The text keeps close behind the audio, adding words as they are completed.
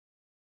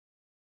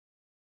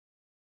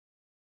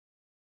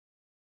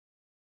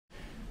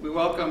We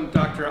welcome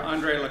Dr.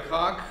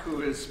 LaCocque,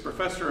 who is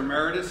Professor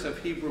Emeritus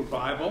of Hebrew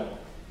Bible.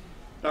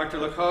 Dr.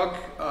 LaCocque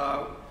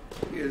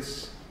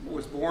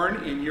was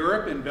born in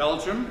Europe, in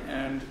Belgium,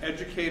 and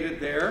educated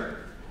there.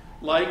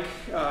 Like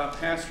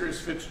Pastors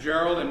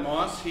Fitzgerald and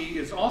Moss, he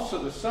is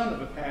also the son of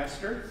a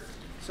pastor,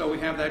 so we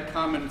have that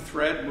common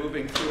thread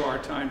moving through our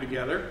time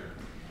together.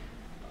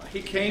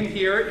 He came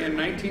here in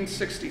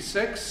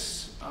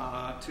 1966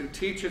 to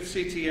teach at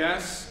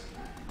CTS,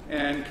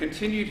 and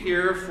continued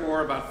here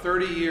for about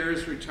 30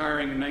 years,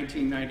 retiring in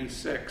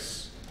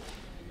 1996.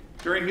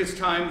 During his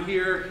time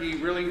here, he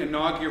really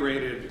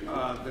inaugurated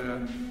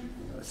the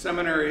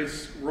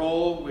seminary's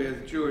role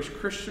with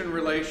Jewish-Christian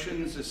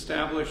relations,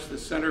 established the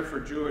Center for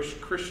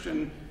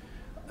Jewish-Christian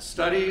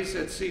Studies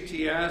at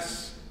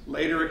CTS,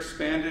 later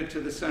expanded to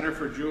the Center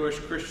for Jewish,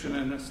 Christian,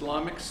 and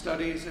Islamic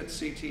Studies at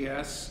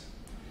CTS.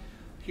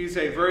 He's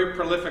a very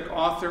prolific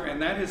author, and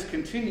that has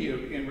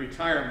continued in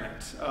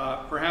retirement,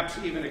 perhaps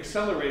even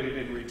accelerated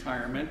in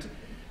retirement,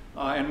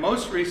 and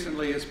most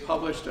recently has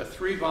published a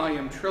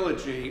 3-volume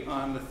trilogy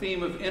on the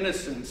theme of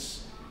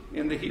innocence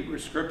in the Hebrew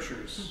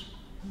Scriptures.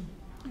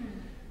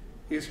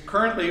 He's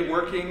currently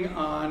working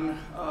on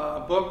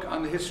a book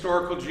on the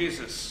historical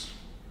Jesus,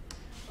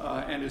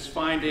 and is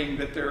finding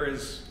that there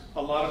is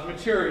a lot of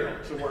material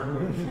to work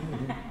with.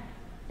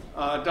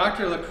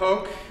 Dr.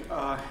 LaCocque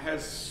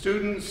has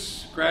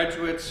students,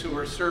 graduates who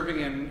are serving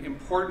in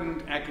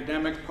important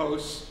academic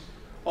posts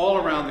all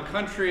around the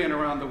country and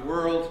around the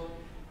world,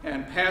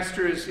 and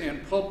pastors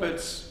in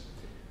pulpits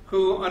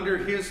who, under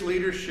his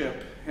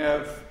leadership,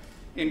 have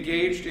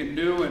engaged in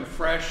new and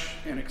fresh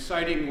and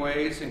exciting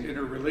ways in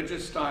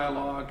interreligious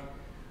dialogue,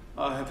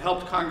 have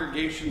helped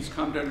congregations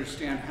come to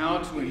understand how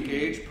to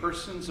engage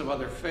persons of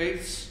other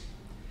faiths,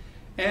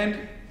 and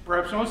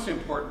perhaps most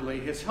importantly,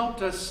 has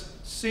helped us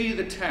see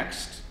the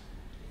text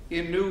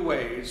in new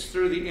ways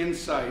through the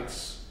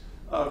insights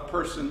of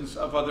persons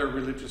of other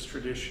religious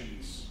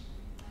traditions.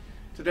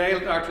 Today,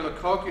 Dr.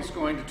 LaCocque is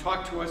going to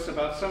talk to us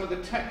about some of the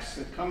texts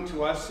that come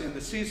to us in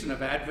the season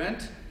of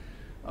Advent,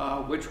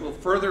 which will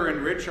further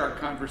enrich our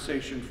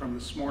conversation from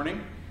this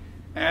morning.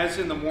 As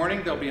in the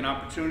morning, there'll be an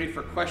opportunity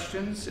for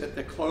questions at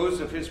the close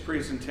of his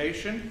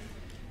presentation,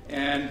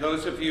 and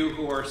those of you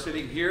who are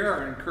sitting here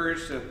are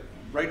encouraged to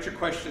write your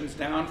questions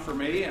down for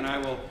me, and I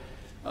will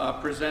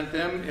present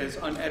them as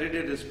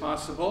unedited as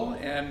possible.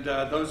 And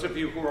those of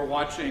you who are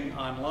watching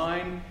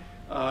online,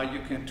 you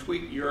can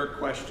tweet your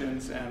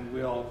questions, and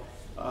we'll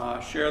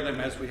share them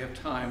as we have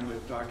time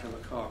with Dr.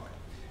 LaCocque.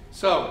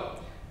 So,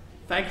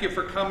 thank you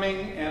for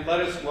coming, and let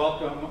us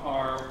welcome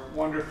our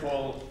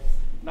wonderful,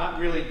 not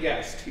really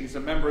guest, he's a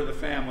member of the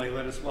family.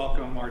 Let us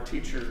welcome our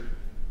teacher,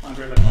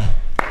 Andre LaCocque.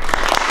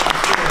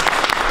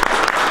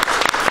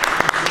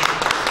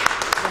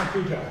 Thank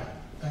you, John.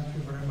 Thank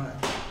you very much.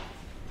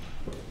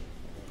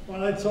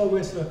 Well, it's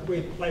always a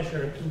great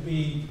pleasure to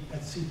be at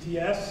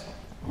CTS,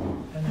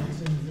 and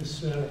it's in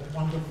this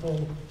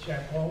wonderful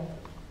chapel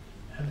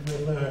and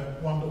with a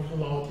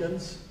wonderful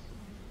audience.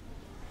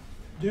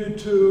 Due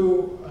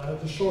to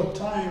the short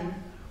time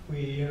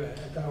we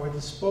at our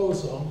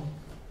disposal,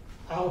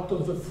 out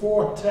of the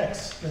 4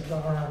 texts that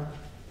are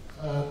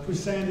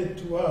presented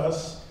to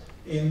us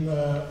in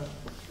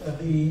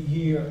the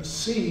year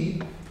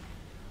C,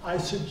 I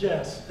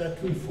suggest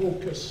that we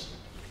focus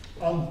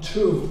on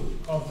 2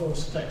 of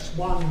those texts.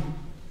 One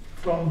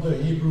from the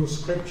Hebrew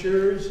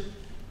Scriptures,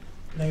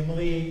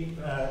 namely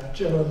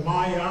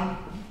Jeremiah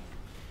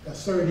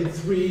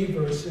 33,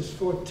 verses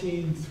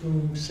 14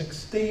 through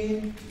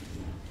 16,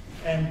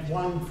 and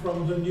one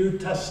from the New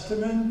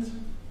Testament,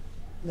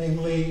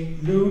 namely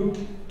Luke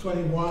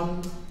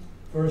 21,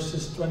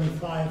 verses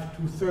 25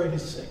 to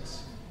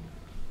 36.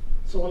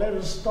 So let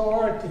us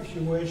start, if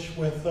you wish,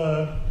 with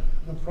the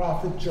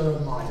prophet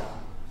Jeremiah.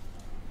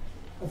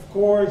 Of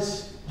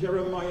course,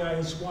 Jeremiah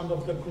is one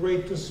of the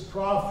greatest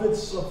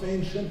prophets of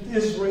ancient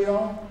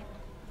Israel,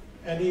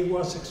 and he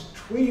was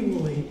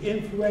extremely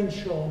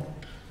influential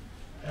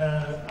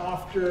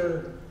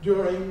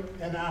during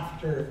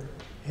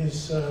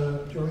his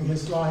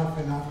life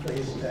and after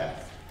his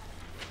death.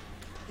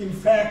 In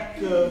fact,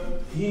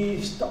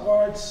 he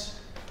starts,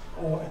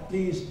 or at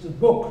least the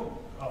book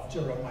of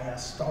Jeremiah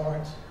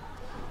starts,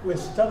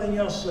 with telling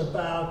us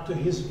about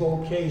his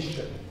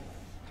vocation.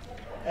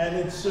 And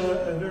it's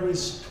a very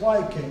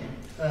striking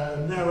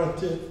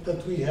narrative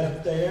that we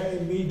have there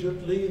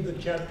immediately in the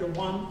chapter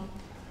 1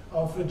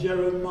 of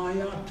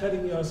Jeremiah,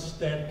 telling us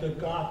that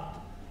God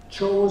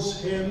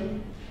chose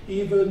him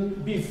even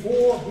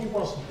before he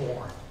was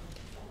born,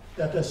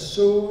 that as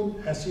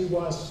soon as he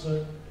was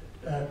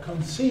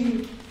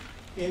conceived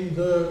in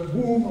the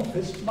womb of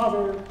his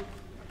mother,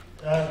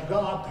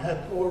 God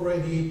had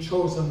already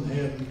chosen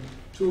him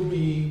to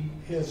be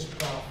his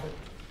prophet.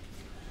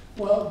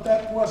 Well,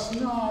 that was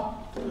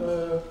not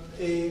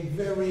a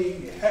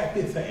very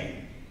happy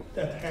thing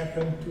that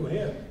happened to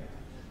him.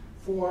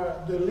 For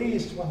the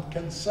least one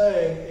can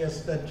say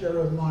is that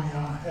Jeremiah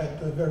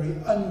had a very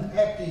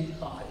unhappy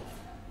life,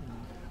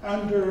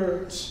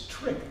 under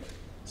strict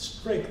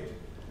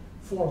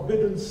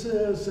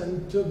forbiddances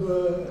and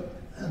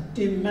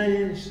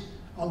demands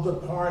on the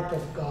part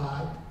of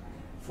God.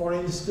 For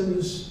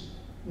instance,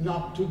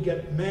 not to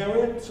get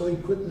married, so he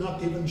could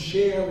not even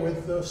share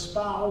with the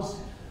spouse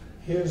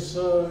his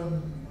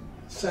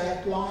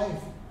sad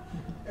life,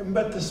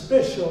 but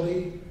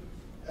especially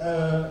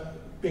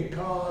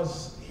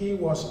because he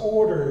was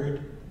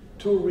ordered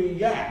to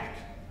react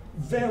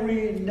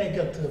very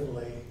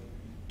negatively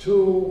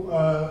to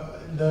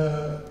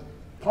the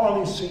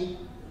policy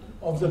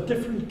of the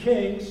different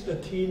kings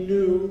that he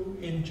knew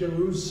in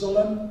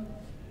Jerusalem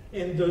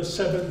in the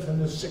 7th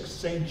and the 6th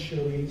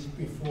centuries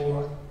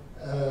before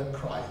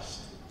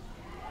Christ.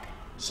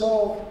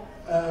 So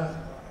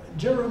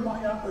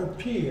Jeremiah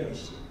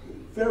appears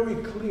very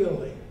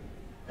clearly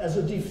as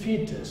a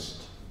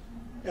defeatist,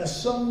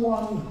 as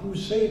someone who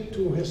said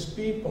to his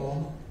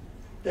people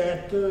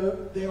that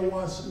there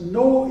was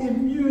no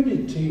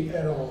immunity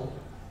at all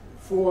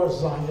for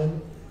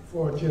Zion,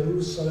 for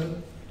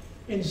Jerusalem,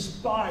 in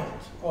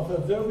spite of a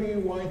very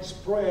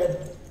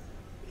widespread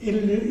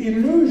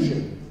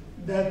illusion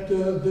that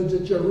the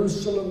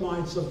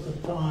Jerusalemites of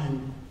the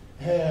time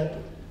had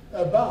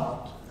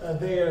about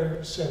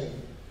their city.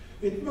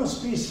 It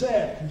must be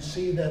said, you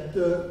see, that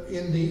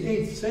in the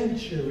 8th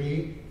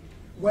century,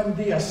 when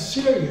the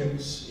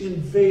Assyrians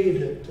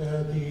invaded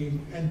the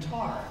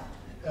entire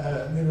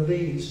Middle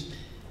East,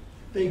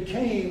 they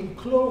came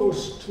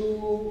close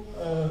to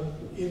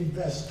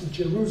invest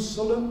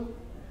Jerusalem,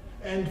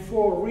 and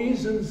for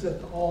reasons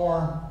that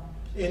are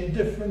in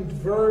different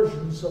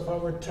versions of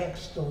our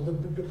text, of the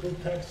biblical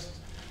text,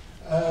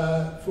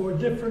 for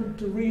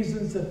different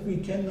reasons that we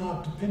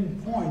cannot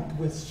pinpoint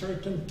with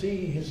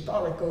certainty,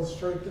 historical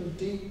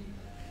certainty,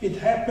 it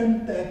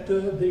happened that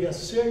the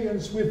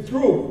Assyrians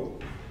withdrew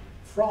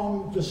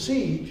from the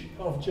siege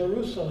of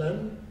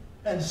Jerusalem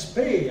and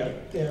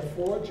spared,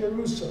 therefore,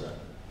 Jerusalem.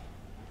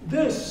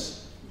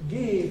 This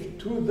gave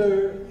to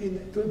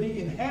the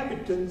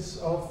inhabitants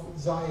of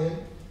Zion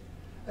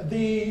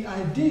the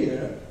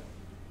idea,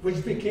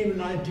 which became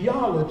an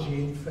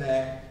ideology, in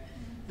fact,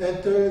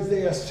 that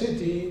their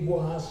city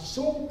was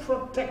so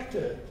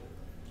protected,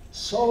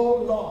 so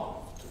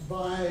loved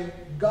by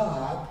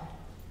God,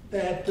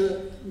 that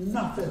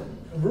nothing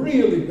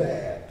really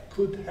bad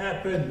could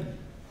happen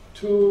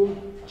to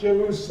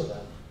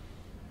Jerusalem.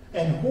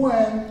 And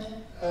when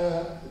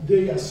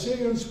the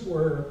Assyrians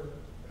were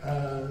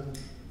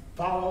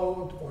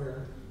followed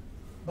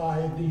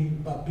by the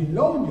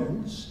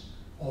Babylonians,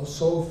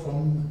 also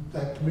from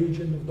that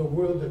region of the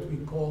world that we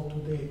call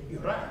today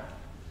Iraq.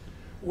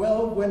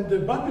 Well, when the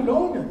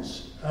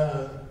Babylonians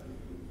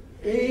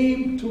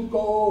aimed to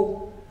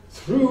go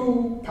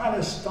through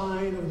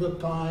Palestine of the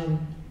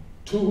time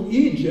to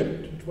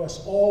Egypt, it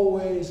was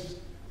always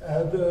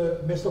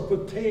the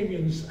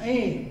Mesopotamians'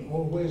 aim,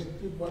 always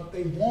what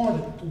they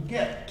wanted to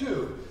get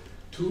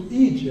to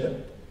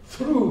Egypt,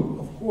 through,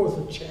 of course,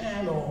 the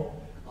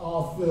channel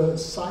of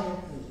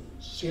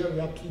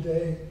Syria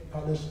today,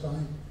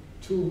 Palestine,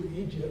 to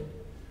Egypt.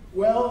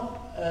 Well,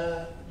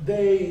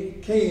 they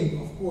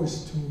came, of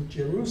course, to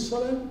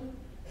Jerusalem,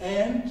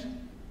 and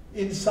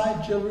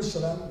inside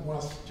Jerusalem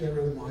was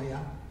Jeremiah,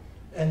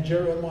 and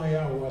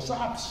Jeremiah was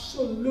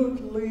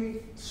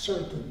absolutely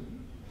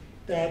certain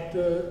that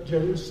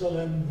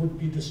Jerusalem would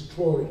be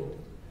destroyed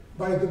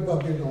by the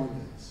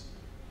Babylonians.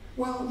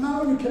 Well,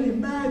 now you can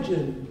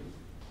imagine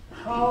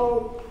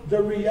how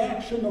the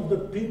reaction of the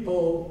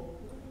people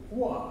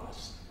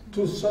was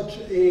to such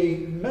a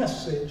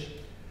message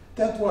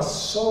that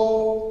was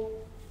so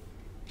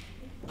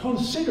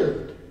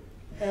considered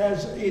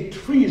as a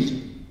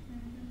treason,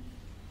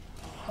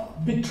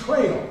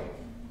 betrayal.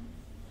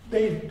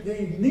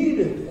 They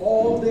needed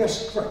all their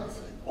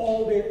strength,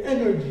 all their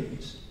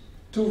energies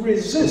to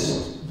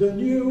resist the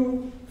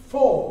new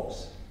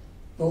foes,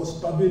 those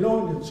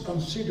Babylonians,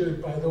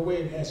 considered, by the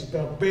way, as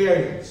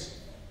barbarians.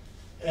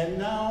 And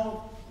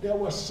now there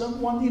was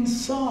someone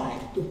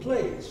inside the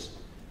place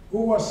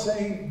who was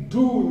saying,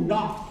 do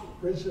not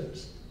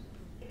resist.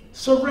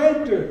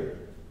 Surrender.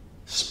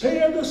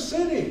 Spare the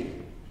city.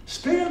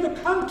 Spare the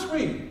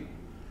country.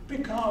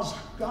 Because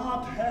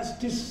God has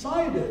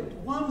decided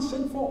once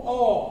and for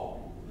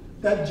all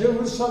that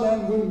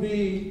Jerusalem will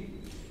be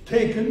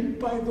taken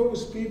by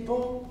those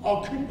people,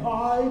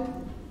 occupied,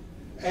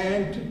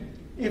 and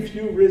if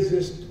you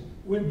resist,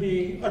 will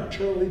be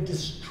utterly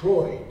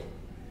destroyed.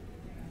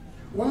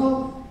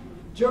 Well,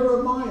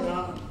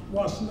 Jeremiah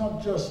was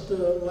not just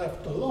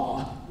left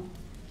alone,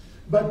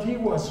 but he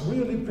was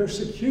really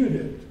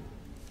persecuted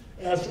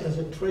as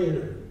a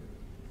traitor.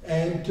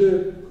 And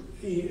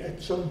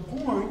at some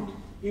point,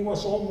 he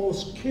was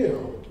almost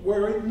killed,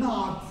 were it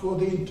not for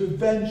the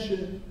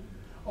intervention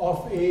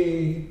of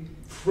a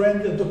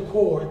friend at the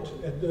court,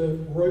 at the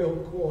royal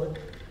court,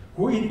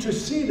 who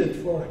interceded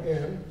for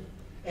him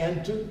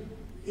and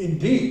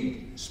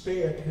indeed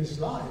spared his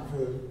life,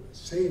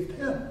 saved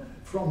him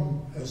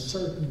from a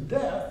certain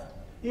death.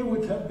 He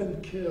would have been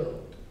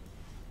killed.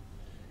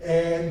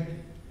 And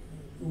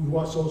he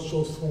was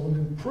also thrown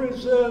in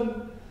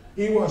prison.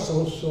 He was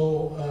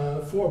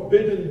also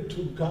forbidden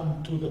to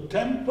come to the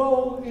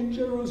temple in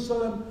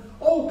Jerusalem.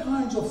 All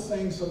kinds of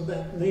things of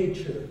that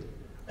nature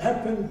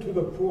happened to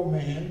the poor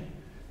man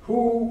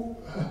who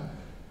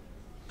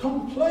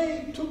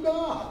complained to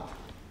God.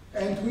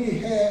 And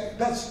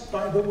that's,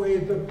 by the way,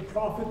 the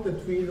prophet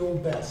that we know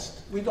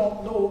best. We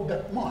don't know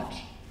that much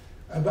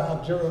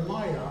about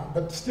Jeremiah,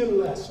 but still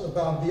less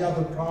about the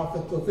other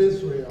prophet of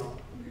Israel.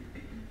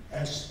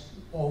 As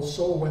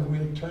also when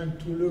we'll turn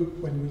to Luke,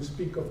 when we'll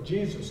speak of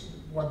Jesus,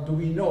 what do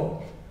we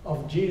know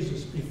of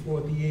Jesus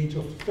before the age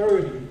of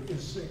 30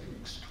 is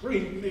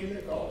extremely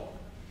little.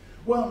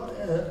 Well,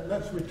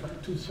 let's return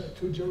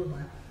to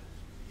Jeremiah.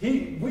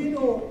 We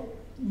know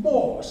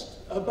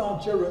most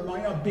about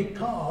Jeremiah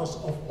because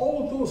of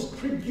all those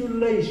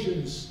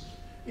tribulations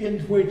in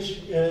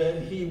which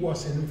he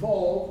was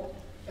involved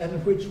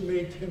and which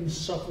made him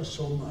suffer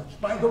so much.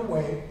 By the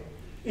way,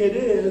 it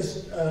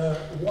is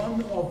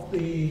one of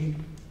the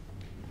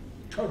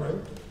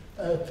current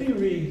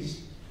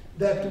theories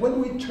that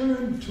when we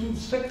turn to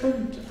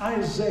 2nd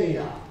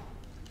Isaiah,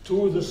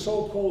 to the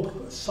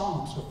so-called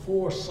Psalms, the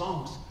 4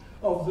 Psalms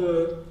of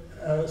the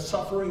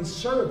suffering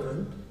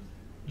servant,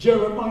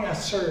 Jeremiah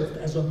served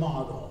as a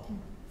model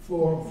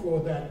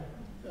for that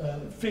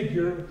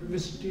figure,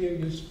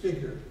 mysterious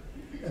figure,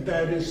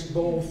 that is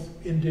both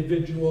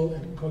individual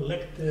and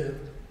collective,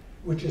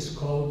 which is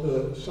called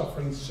the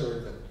suffering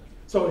servant.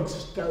 So it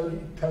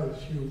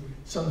tells you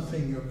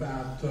something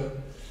about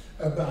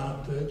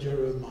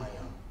Jeremiah.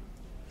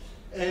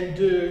 And,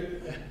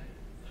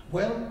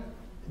 well,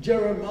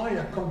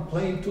 Jeremiah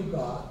complained to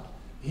God.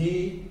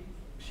 He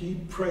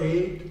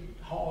prayed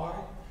hard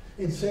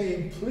in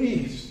saying,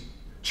 please,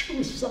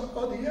 choose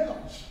somebody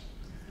else.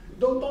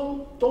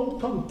 Don't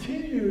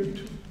continue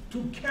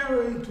to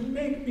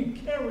make me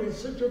carry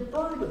such a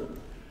burden.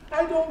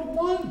 I don't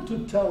want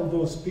to tell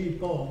those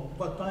people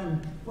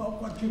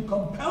what you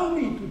compel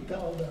me to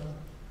tell them.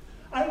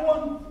 I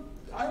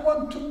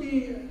want to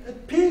be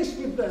at peace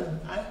with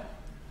them.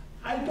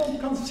 I don't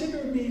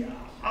consider me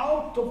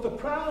out of the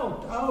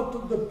crowd, out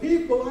of the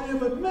people. I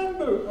am a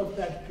member of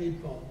that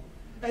people.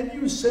 And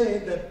you say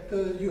that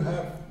you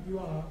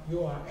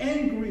are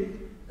angry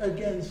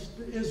against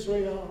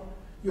Israel.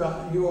 You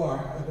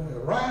are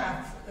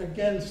wrath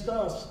against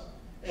us,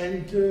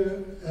 and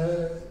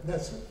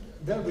that's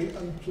very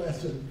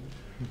unpleasant.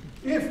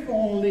 If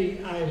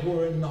only I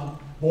were not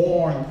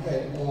born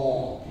at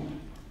all.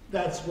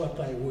 That's what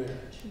I wish.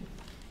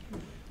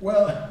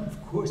 Well,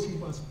 of course he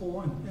was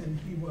born, and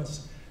he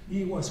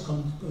was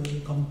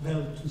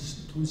compelled to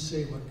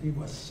say what he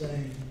was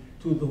saying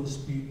to those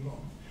people.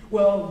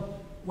 Well,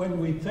 when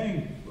we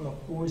think, of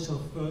course,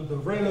 of the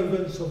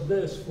relevance of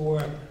this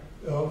for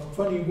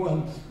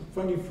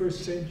 21st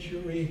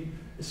century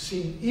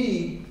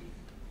CE,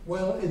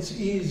 well, it's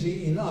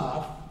easy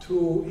enough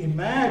to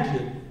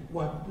imagine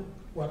what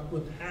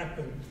would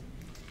happen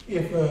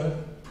if a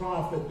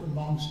prophet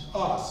amongst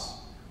us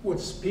would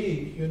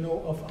speak,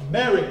 of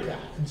America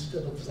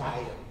instead of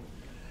Zion.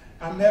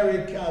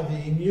 America,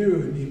 the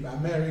immune,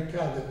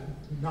 America that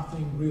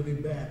nothing really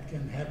bad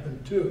can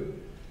happen to,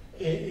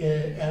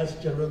 as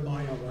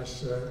Jeremiah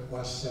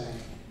was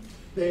saying.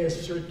 There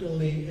is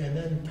certainly an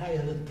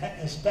entire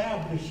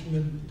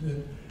establishment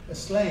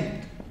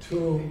slant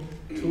to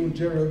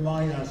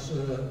Jeremiah's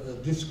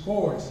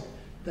discourse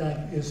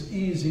that is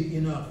easy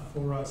enough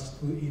for us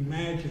to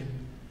imagine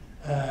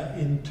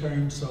in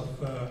terms of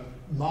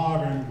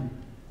modern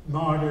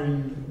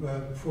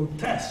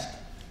protest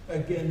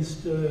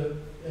against a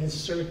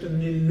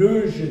certain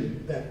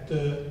illusion that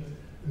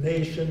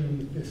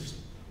this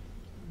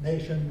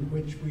nation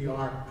which we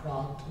are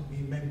proud to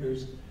be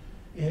members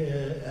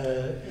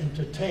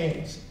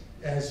entertains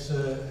as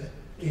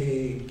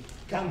a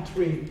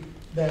country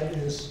that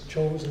is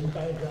chosen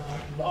by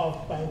God,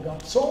 loved by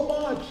God so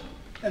much,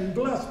 and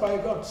blessed by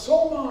God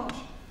so much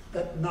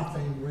that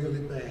nothing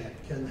really bad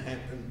can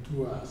happen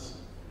to us.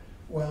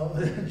 Well,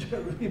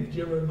 if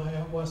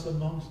Jeremiah was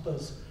amongst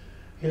us,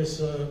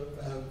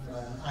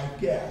 I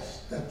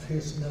guess that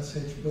his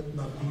message would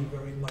not be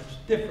very much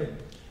different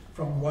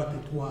from what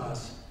it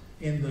was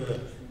in the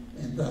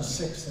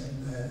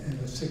 7th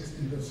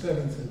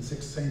and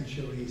 6th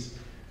centuries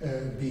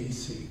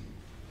BC.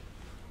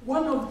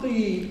 One of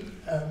the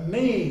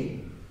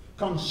main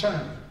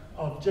concerns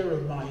of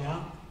Jeremiah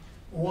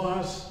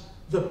was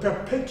the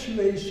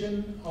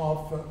perpetuation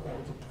of, or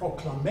the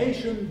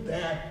proclamation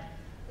that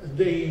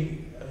the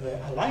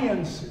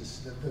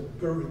alliances, the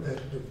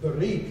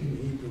berit in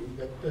Hebrew,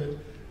 that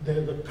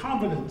the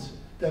covenants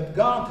that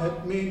God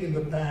had made in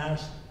the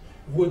past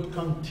would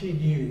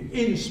continue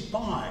in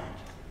spite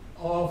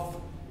of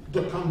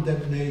the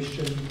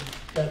condemnation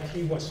that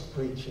he was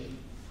preaching.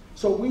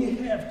 So we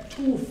have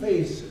two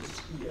phases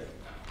here.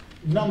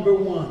 Number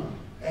one,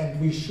 and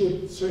we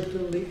should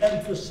certainly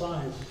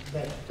emphasize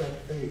that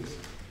phase.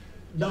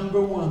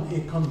 Number one, a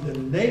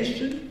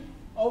condemnation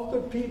of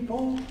the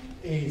people,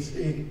 is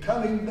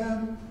telling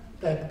them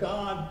that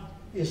God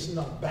is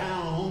not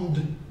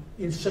bound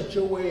in such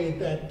a way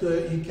that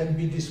he can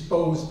be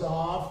disposed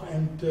of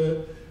and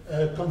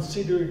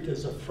considered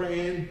as a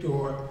friend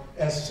or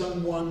as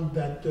someone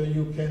that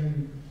you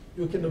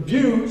can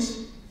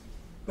abuse.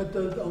 But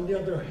on the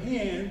other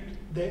hand,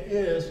 there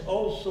is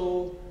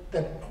also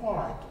that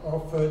part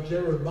of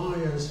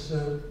Jeremiah's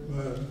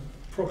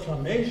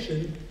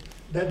proclamation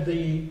that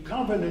the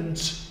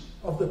covenants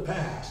of the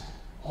past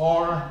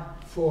are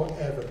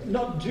forever,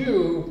 not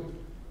due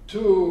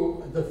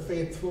to the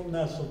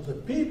faithfulness of the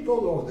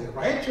people or their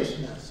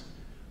righteousness,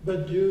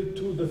 but due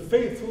to the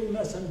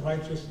faithfulness and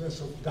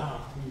righteousness of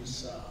God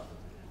himself.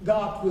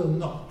 God will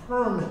not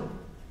permit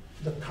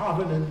the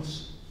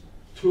covenants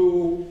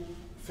to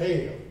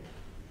fail.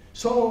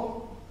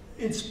 So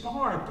it's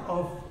part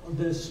of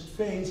this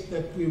phase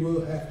that we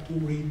will have to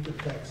read the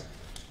text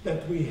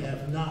that we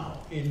have now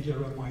in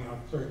Jeremiah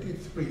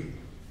 33.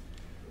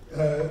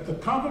 The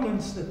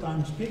covenants that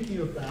I'm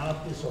speaking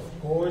about is,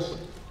 of course,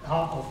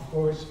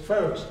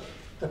 first,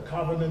 the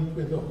covenant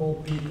with the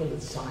whole people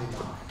at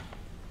Sinai.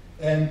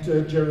 And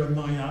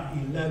Jeremiah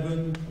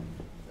 11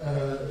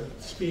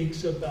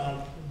 speaks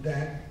about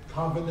that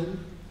covenant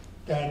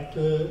that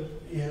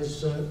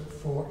is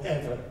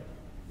forever,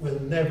 will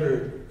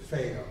never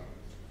fail.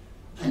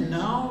 And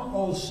now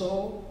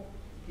also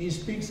he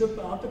speaks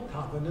about the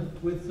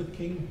covenant with the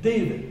King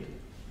David,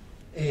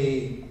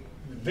 a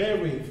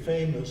very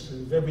famous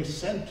and very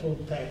central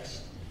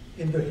text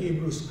in the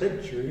Hebrew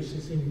Scriptures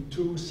is in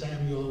 2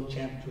 Samuel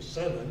chapter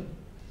 7,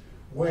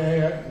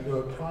 where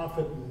the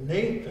prophet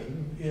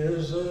Nathan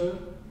is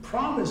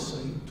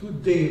promising to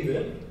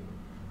David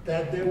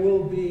that there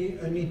will be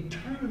an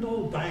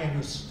eternal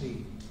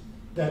dynasty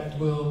that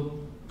will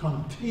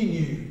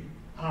continue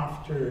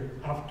after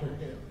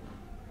him.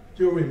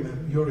 You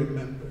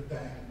remember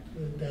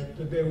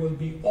that there will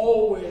be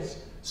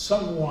always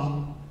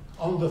someone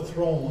on the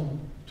throne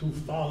to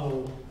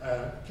follow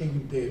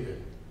King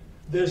David.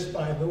 This,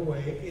 by the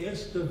way,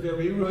 is the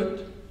very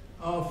root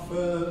of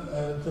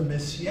the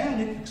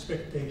messianic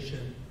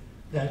expectation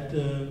that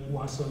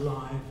was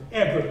alive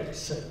ever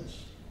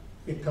since.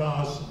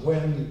 Because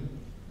when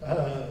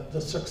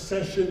the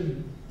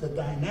succession, the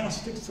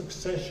dynastic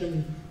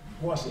succession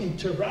was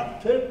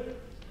interrupted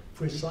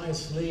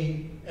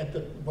precisely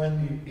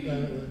when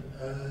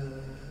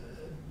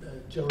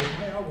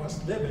Jeremiah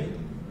was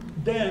living,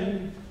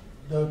 then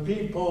the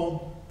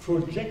people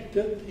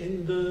projected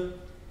in the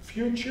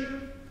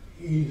future,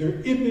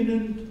 either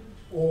imminent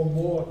or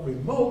more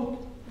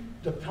remote,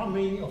 the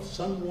coming of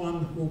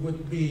someone who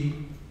would be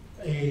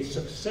a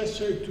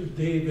successor to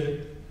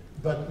David,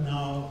 but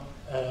now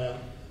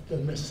the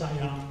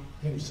Messiah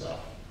himself.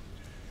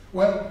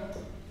 Well,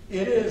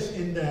 it is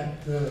in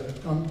that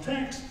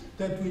context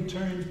that we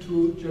turn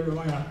to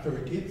Jeremiah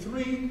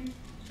 33,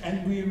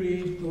 and we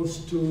read those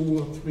 2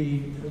 or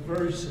 3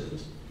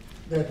 verses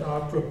that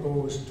are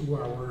proposed to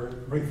our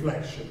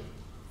reflection.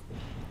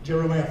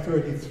 Jeremiah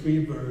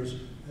 33, verse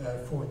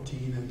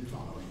 14 and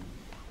following.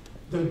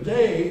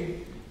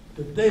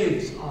 The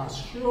days are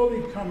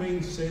surely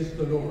coming, says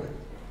the Lord,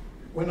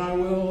 when I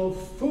will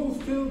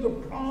fulfill the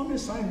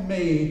promise I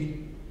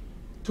made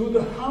to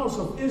the house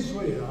of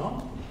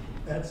Israel,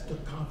 that's the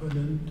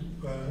covenant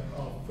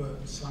of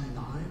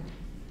Sinai,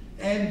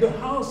 and the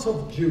house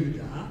of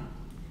Judah.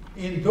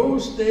 In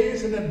those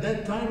days and at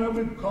that time I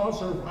will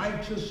cause a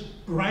righteous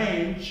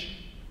branch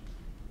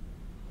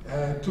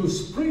to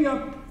spring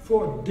up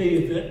for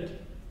David.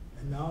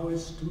 And now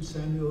it's 2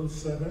 Samuel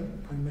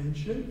 7, I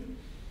mentioned.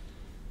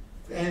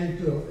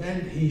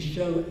 And he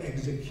shall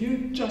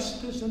execute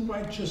justice and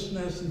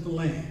righteousness in the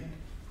land.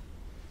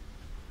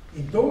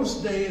 In those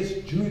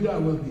days Judah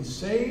will be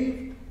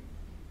saved,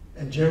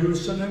 and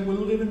Jerusalem will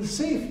live in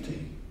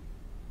safety.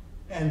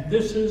 And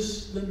this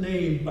is the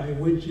name by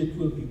which it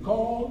will be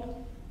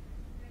called: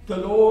 the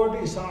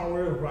Lord is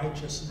our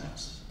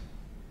righteousness.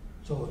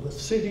 So the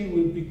city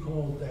will be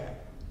called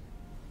that.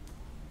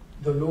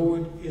 The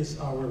Lord is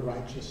our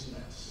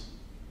righteousness.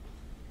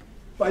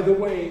 By the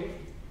way,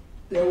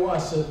 there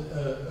was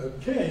a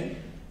king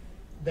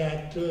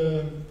that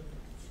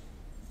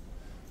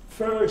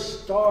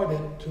first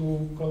started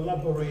to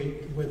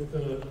collaborate with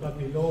the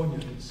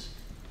Babylonians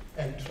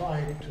and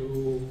tried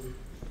to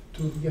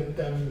get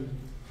them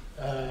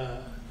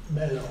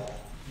mellow,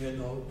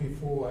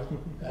 before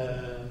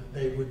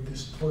they would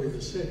destroy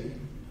the city.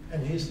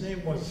 And his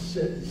name was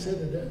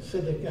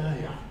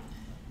Zedekiah,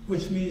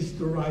 which means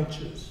the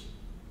righteous.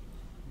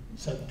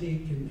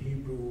 Tzaddik in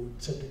Hebrew,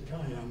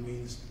 Zedekiah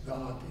means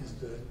God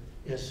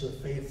is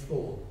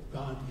faithful.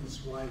 God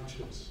is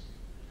righteous.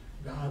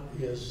 God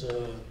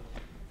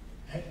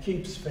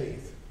keeps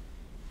faith.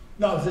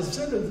 Now, the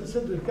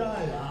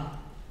Zedekiah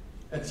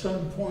at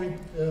some point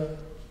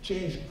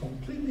changed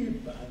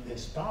completely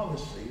his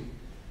policy,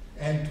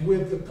 and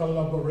with the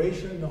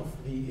collaboration of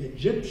the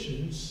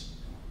Egyptians,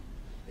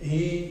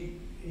 he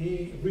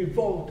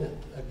revolted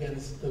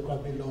against the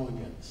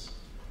Babylonians.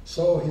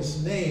 So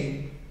his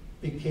name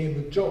became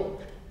a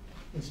joke.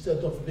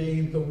 Instead of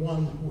being the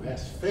one who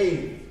has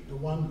faith, the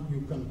one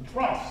you can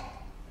trust,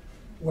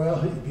 well,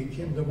 he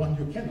became the one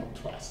you cannot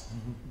trust,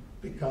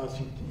 because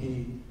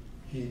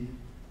he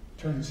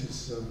turns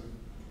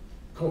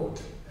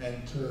coat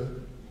and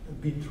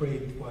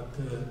betrayed what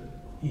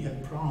he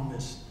had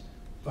promised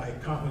by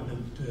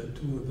covenant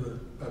to the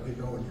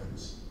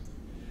Babylonians.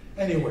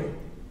 Anyway,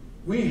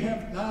 we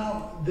have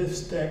now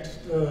this text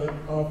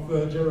of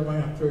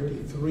Jeremiah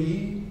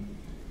 33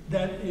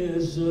 that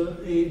is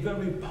a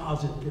very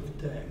positive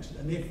text.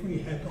 And if we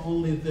had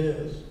only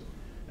this,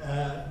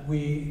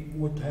 we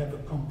would have a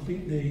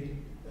completely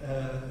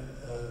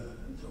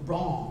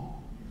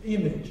wrong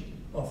image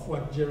of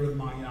what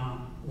Jeremiah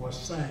was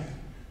saying.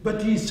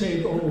 But he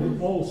said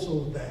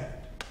also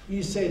that.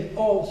 He said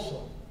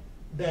also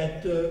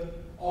that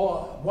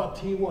what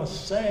he was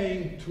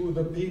saying to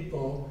the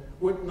people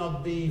would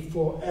not be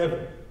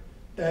forever.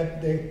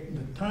 That the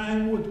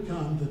time would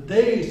come, the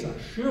days are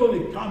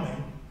surely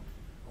coming,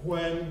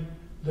 when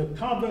the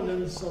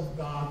covenants of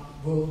God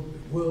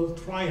will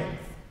triumph,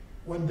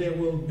 when there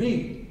will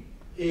be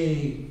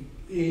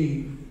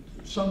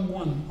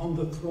someone on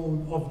the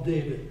throne of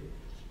David,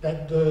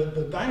 that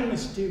the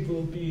dynasty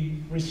will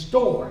be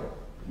restored,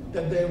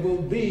 that there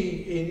will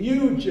be a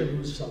new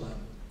Jerusalem.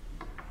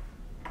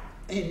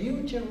 A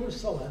new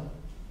Jerusalem,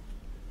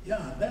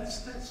 yeah,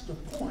 that's the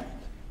point.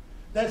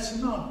 That's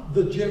not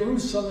the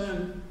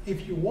Jerusalem,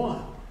 if you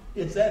want.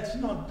 That's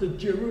not the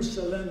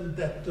Jerusalem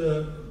that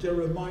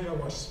Jeremiah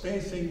was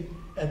facing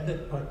at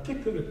that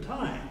particular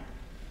time,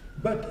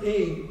 but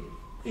a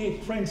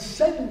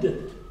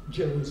transcendent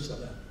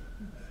Jerusalem.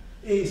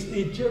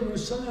 A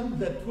Jerusalem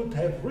that would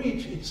have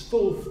reached its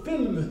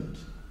fulfillment.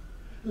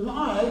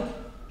 Like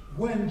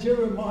when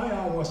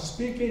Jeremiah was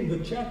speaking in the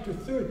chapter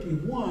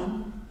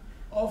 31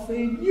 of a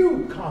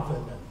new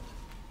covenant.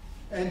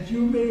 And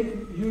you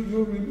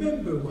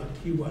remember what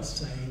he was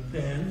saying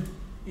then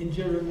in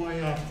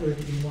Jeremiah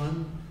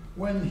 31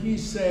 when he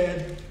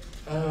said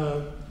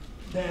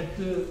that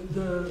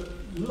the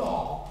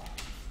law,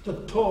 the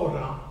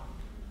Torah,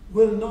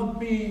 will not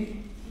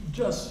be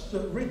just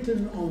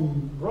written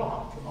on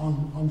rock,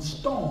 on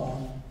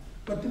stone,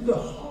 but in the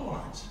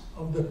hearts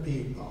of the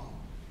people.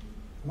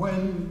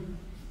 When,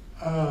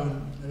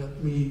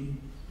 let me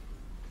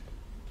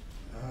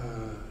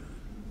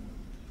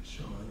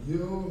show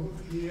you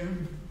here.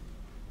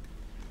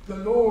 The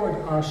Lord,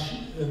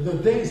 the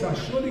days are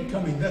surely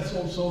coming. That's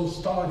also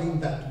starting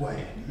that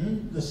way.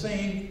 The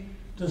same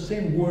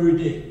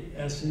wording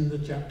as in the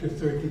chapter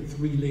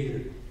 33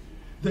 later.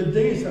 The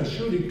days are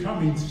surely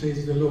coming,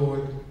 says the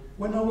Lord,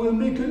 when I will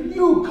make a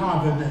new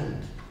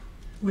covenant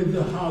with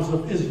the house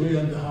of Israel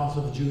and the house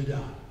of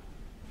Judah.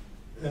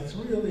 That's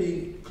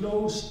really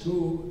close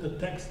to the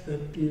text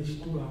that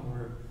is to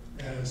our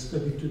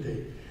study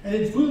today. And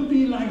it will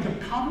be like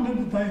the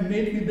covenant that I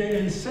made with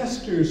their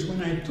ancestors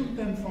when I took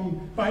them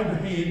by the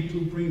hand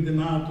to bring them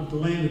out of the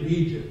land of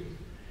Egypt.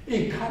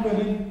 A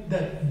covenant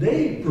that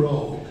they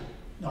broke,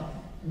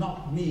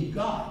 not me,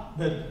 God,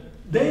 but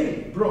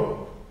they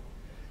broke.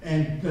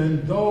 And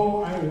then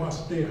though I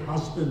was their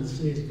husband,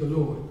 says the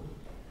Lord.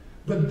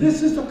 But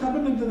this is the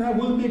covenant that I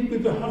will make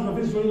with the house of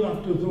Israel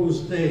after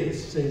those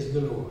days, says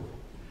the Lord.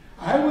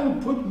 I will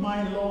put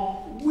my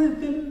law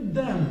within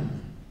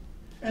them,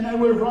 and I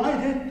will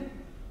write it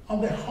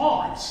on their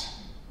hearts.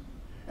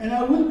 And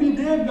I will be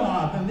their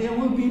God, and they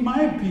will be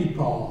my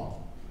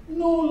people.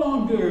 No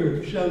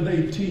longer shall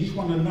they teach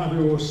one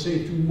another or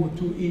say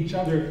to each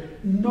other,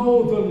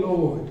 know the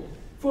Lord.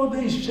 For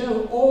they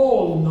shall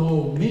all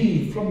know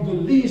me, from the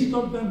least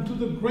of them to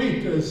the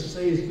greatest,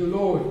 says the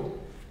Lord.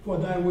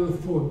 For I will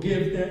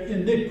forgive their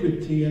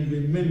iniquity and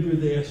remember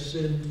their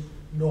sin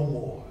no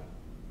more.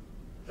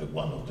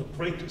 One of the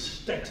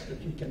greatest texts that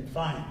you can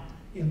find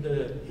in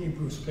the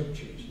Hebrew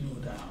Scriptures, no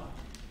doubt.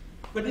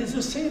 But it's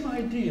the same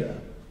idea.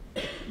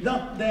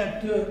 Not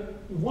that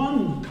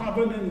one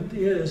covenant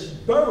is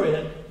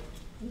buried,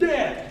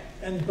 dead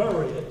and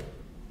buried,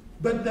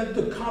 but that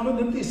the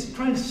covenant is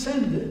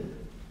transcended.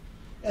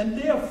 And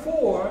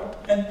therefore,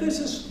 and this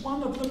is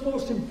one of the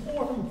most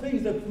important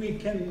things that we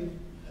can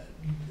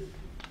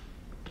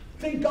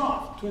think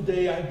of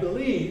today, I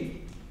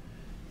believe,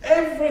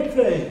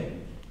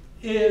 everything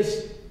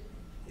is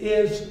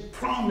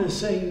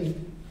promising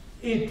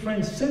a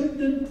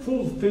transcendent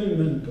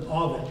fulfillment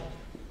of it.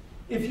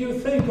 If you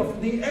think of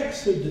the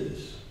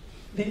Exodus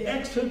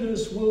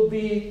will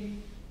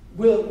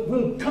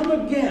come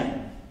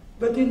again,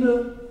 but in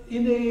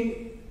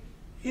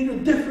a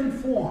different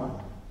form.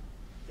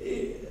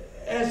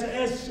 As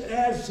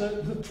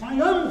the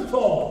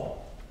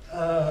triumphal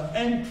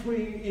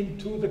entry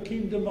into the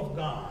kingdom of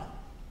God.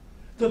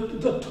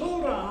 The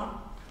Torah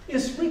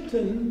is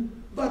written,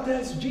 but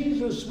as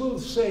Jesus will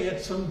say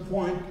at some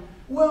point,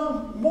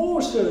 well,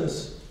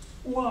 Moses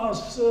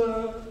was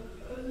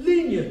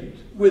lenient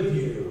with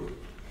you.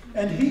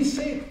 And he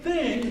said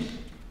things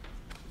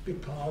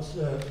because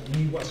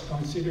he was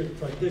considered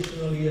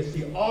traditionally as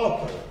the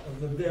author, of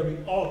the very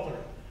author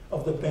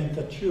of the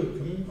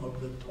Pentateuch,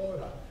 of the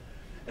Torah.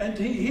 And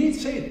he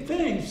said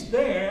things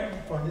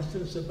there, for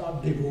instance,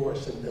 about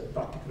divorce at that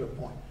particular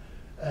point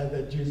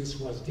that Jesus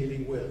was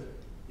dealing with.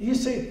 He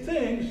said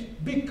things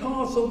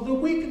because of the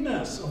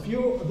weakness of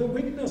your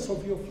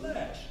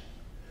flesh.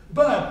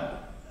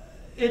 But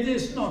it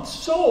is not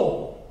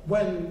so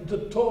when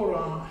the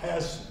Torah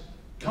has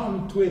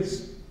come to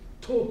its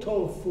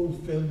total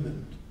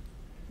fulfillment.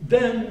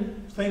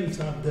 Then things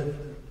are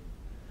different.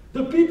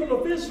 The people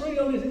of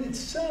Israel in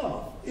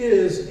itself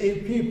is a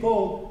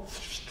people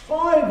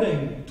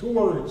striving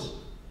towards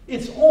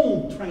its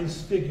own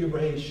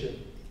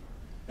transfiguration.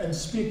 And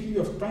speaking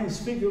of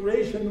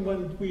transfiguration,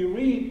 when we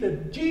read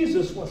that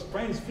Jesus was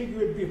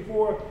transfigured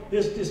before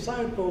his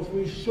disciples,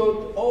 we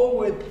should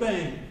always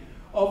think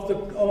of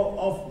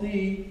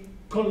the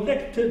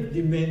collective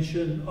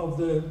dimension of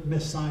the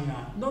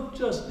Messiah, not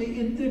just the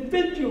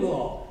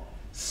individual,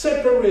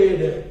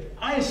 separated,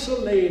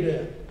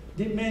 isolated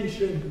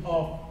dimension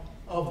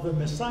of the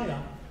Messiah,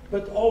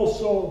 but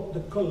also the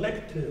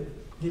collective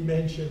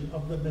dimension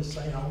of the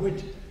Messiah,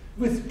 which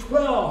with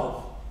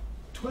 12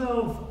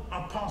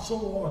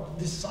 apostles or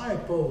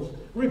disciples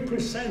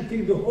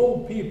representing the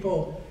whole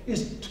people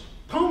is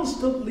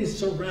constantly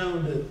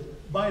surrounded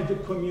by the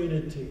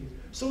community.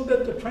 So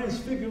that the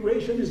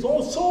transfiguration is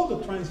also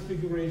the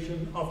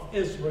transfiguration of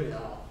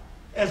Israel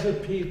as a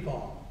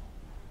people.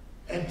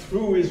 And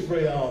through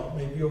Israel,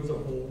 maybe of the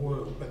whole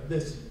world. But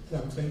this is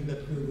something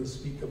that we will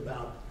speak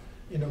about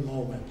in a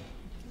moment.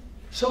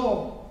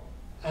 So,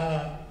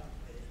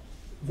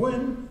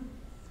 when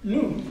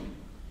Luke,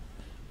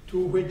 to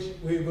which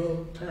we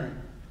will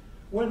turn,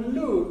 when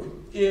Luke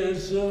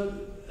is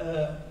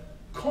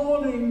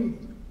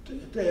calling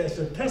as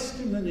a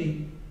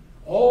testimony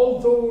all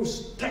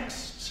those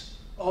texts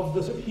of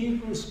the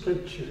Hebrew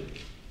Scripture,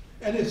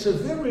 and it's a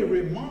very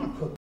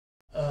remarkable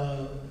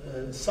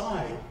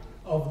side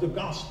of the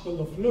Gospel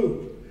of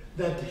Luke,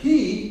 that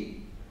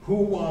he, who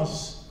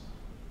was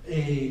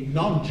a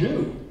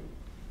non-Jew,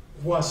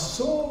 was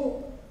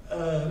so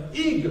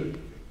eager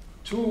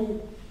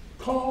to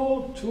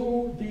call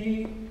to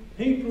the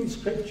Hebrew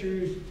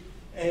Scriptures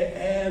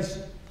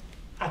as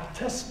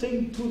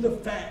attesting to the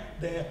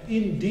fact that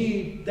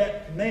indeed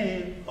that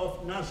man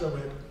of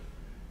Nazareth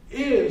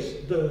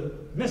is the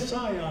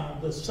Messiah,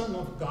 the Son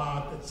of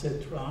God,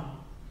 etc.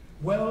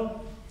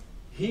 Well,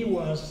 he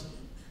was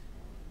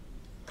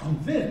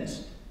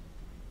convinced,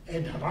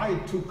 and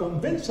right to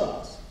convince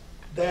us,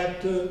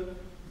 that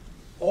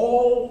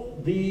all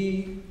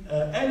the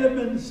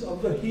elements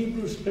of the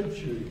Hebrew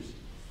Scriptures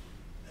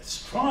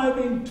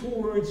striving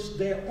towards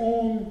their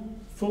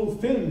own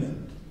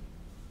fulfillment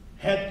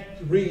had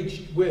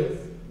reached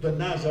with the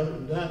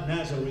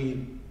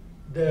Nazarene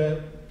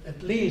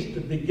at least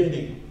the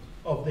beginning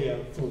of their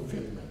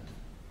fulfillment.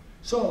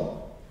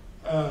 So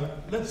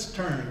let's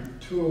turn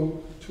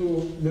to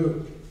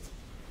Luke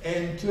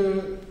and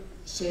to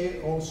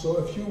say also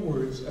a few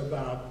words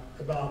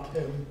about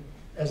him,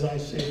 as I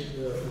said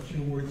a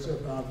few words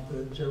about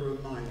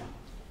Jeremiah.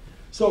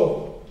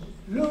 So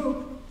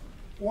Luke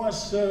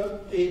was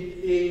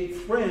a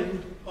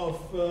friend of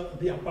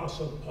the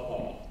Apostle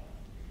Paul.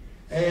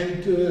 And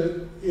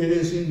it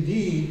is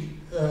indeed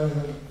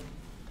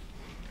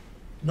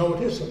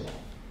noticeable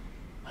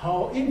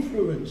how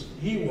influenced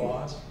he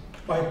was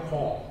by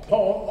Paul.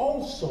 Paul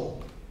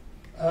also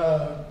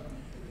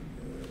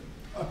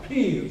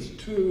appeals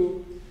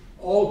to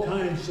all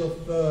kinds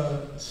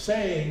of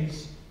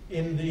sayings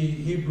in the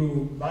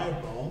Hebrew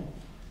Bible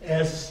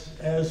as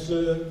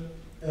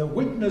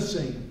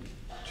witnessing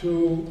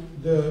to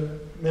the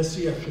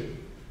messiahship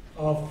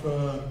of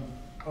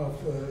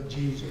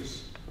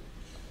Jesus.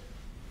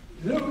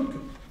 Luke,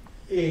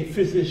 a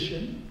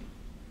physician,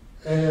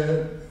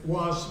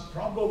 was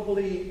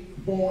probably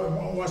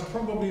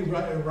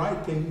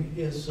writing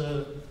his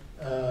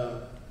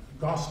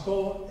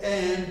gospel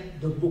and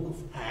the book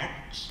of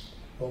Acts,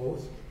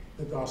 both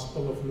the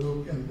Gospel of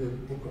Luke and the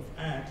book of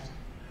Acts,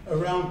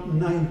 around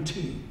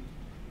 90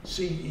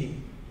 CE.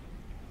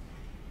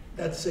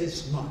 That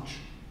says much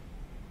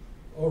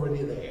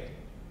already there.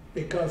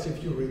 Because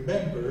if you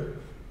remember,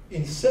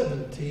 in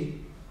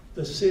 70,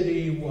 the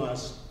city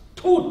was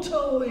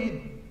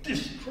totally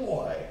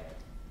destroyed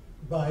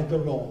by the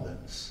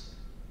Romans,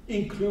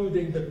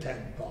 including the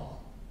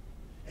temple.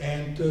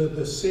 And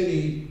the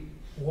city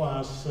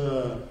was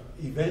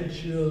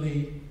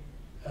eventually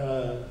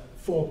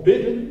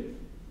forbidden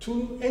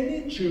to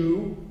any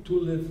Jew to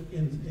live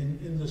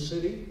in the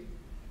city.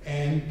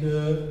 And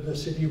the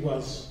city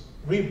was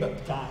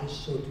rebaptized,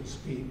 so to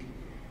speak,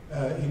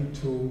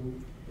 into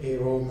a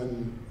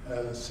Roman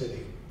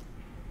city.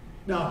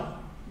 Now,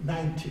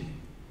 90,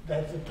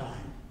 that's the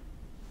time.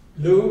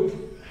 Luke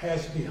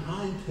has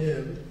behind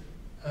him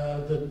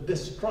the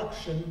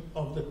destruction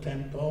of the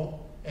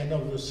temple and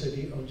of the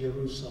city of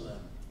Jerusalem.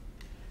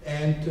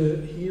 And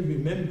he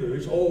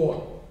remembers,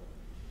 or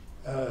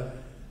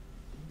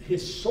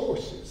his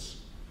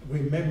sources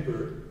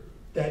remember,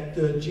 that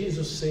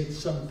Jesus said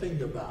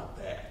something about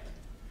that.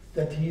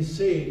 That he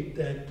said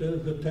that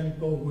the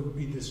temple would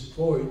be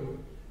destroyed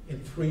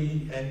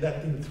and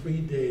that in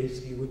 3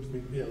 days he would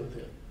rebuild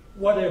it.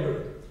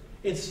 Whatever.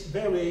 It's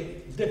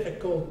very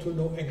difficult to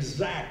know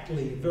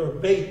exactly,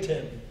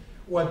 verbatim,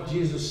 what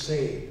Jesus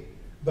said.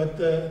 But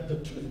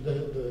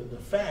the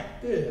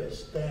fact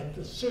is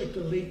that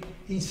certainly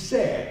he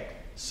said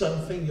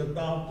something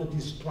about the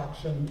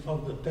destruction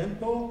of the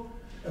temple,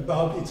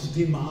 about its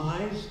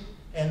demise,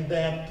 and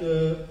that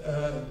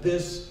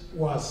this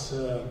was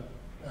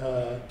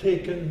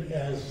taken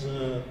as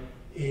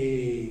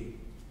a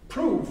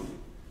proof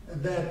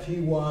that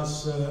he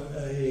was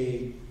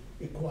a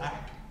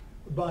quack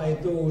by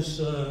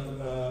those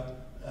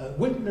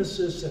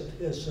witnesses at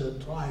his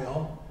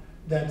trial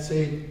that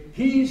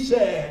he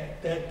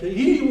said that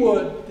he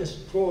would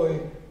destroy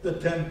the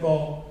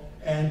temple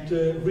and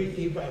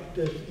re-erect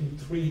it in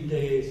 3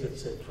 days,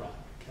 etc.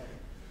 Okay.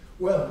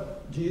 Well,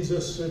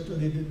 Jesus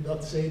certainly did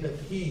not say that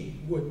he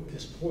would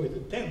destroy the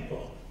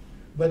temple,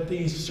 but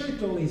he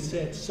certainly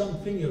said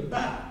something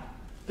about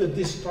the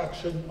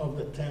destruction of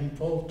the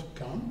temple to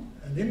come,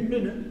 an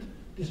imminent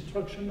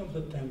destruction of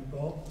the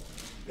temple,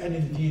 and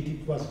indeed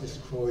it was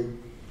destroyed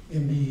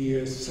in the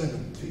year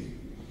 70.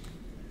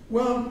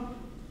 Well,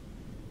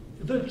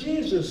 the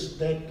Jesus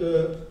that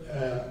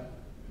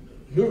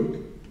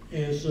Luke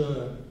is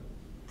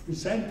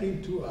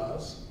presenting to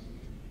us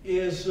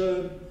is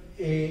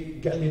a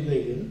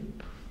Galilean.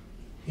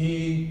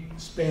 He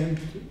spent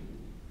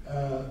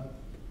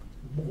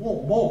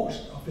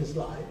most of his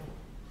life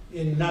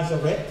in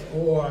Nazareth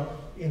or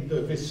in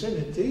the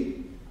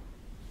vicinity,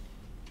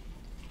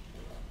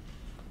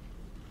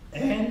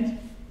 and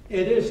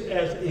it is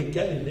as a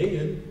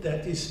Galilean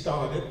that he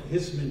started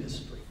his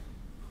ministry.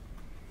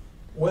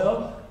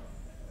 Well,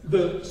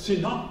 the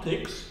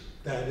synoptics,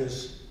 that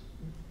is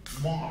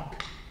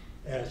Mark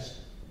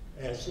as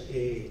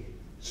a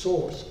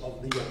source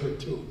of the other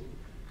two,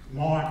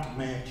 Mark,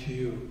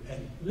 Matthew,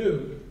 and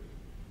Luke,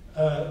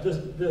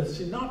 the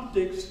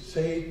synoptics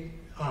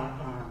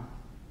are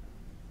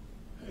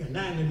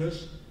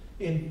unanimous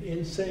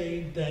in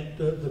saying that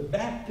the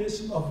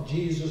baptism of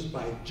Jesus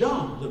by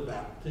John the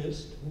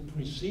Baptist, who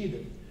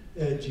preceded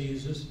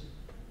Jesus,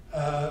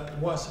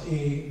 was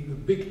a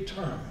big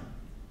turn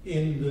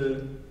in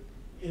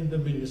the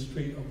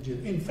ministry of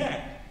Jesus. In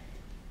fact,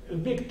 a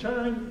big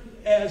turn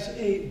as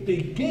a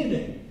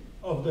beginning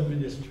of the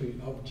ministry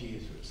of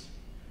Jesus.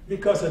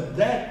 Because at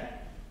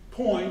that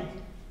point,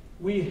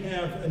 we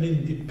have an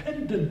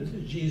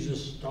independent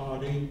Jesus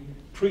starting,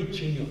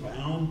 preaching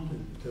around,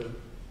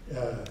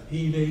 and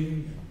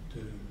healing,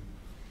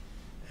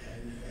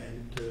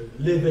 and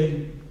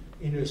living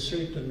in a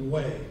certain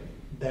way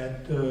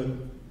that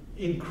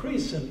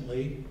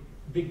increasingly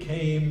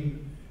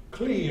became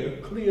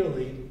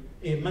clearly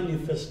a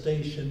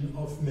manifestation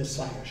of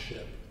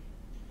messiahship.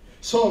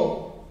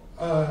 So,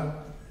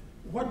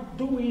 what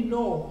do we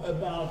know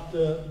about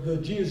the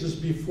Jesus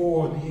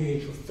before the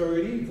age of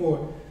 30?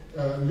 For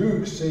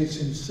Luke says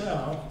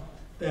himself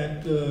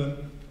that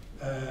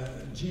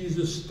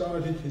Jesus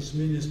started his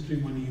ministry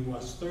when he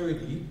was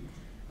 30.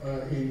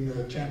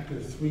 In chapter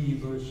 3,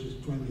 verses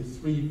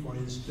 23, for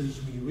instance,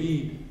 we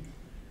read,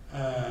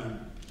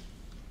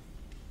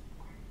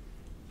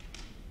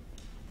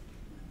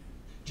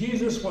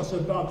 Jesus was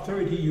about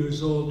 30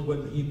 years old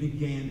when he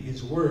began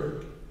his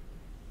work,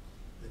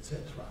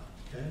 etc.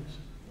 Okay?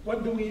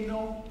 What do we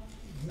know?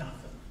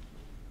 Nothing.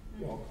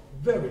 Well,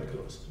 very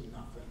close to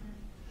nothing.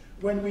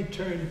 When we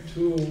turn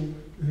to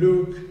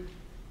Luke,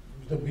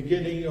 the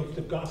beginning of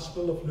the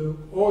Gospel of Luke,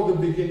 or the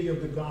beginning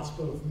of the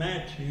Gospel of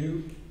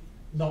Matthew,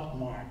 not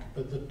Mark,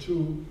 but the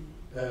two,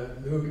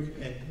 Luke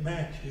and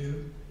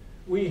Matthew,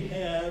 we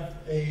have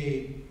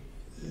a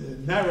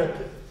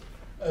narrative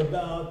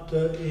about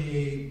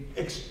an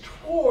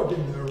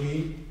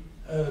extraordinary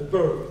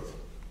birth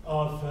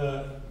of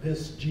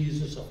this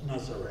Jesus of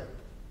Nazareth.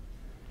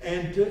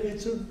 And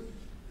it's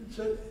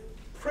a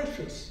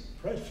precious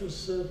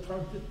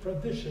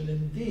tradition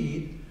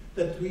indeed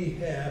that we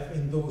have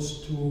in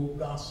those two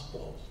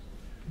Gospels.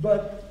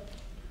 But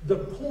the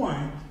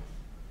point,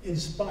 in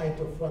spite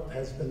of what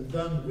has been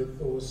done with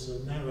those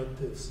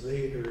narratives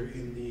later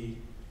in the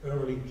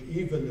early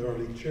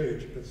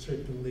church, but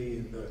certainly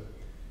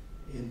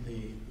in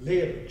the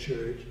later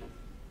church,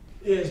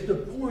 is the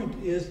point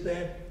is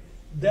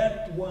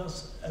that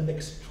was an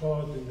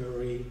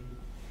extraordinary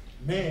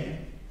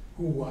man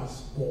who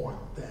was born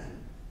then.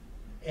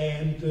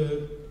 And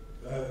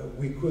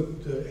we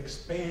could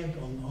expand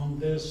on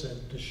this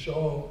and to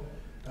show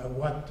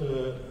what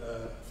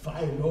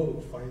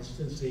Philo, for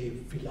instance, a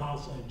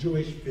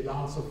Jewish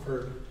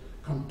philosopher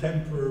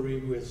contemporary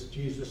with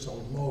Jesus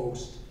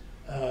almost,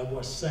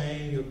 was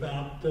saying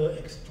about the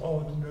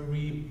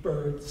extraordinary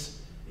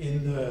births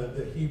in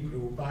the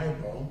Hebrew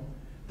Bible,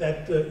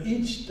 that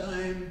each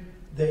time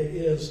there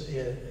is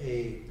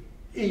a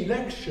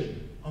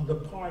election on the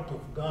part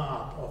of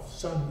God of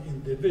some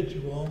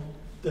individual,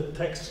 the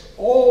text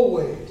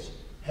always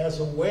has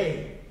a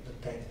way,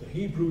 the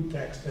Hebrew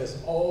text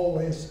has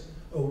always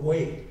a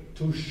way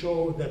to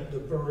show that the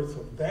birth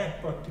of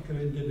that particular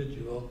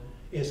individual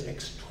is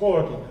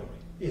extraordinary.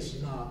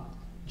 It's not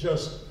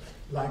just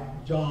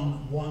like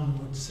John 1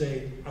 would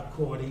say,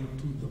 according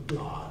to the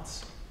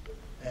bloods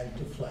and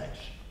the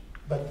flesh,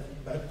 but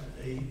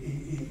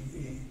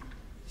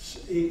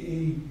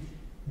a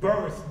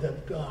birth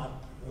that God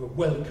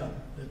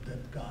welcomed,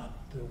 that God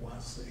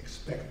was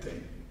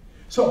expecting.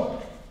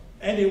 So,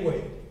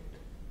 Anyway,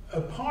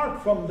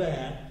 apart from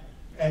that,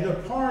 and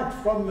apart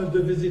from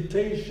the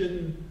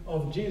visitation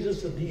of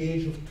Jesus at the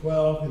age of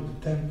 12 in the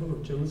Temple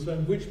of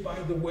Jerusalem, which, by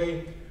the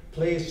way,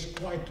 plays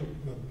quite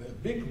a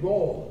big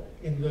role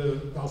in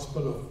the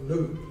Gospel of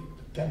Luke,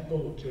 the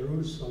Temple of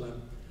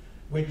Jerusalem,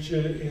 which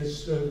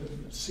is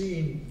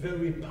seen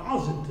very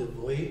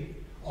positively,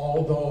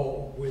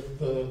 although with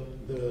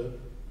the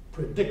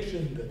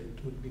prediction that it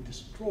would be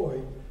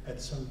destroyed at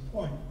some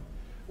point.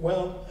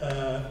 Well,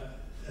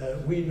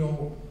 we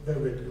know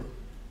very little.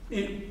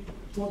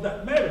 For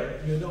that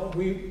matter, you know,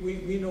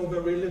 we know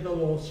very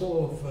little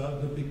also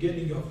of the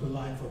beginning of the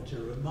life of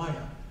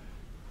Jeremiah.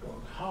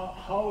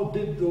 How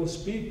did those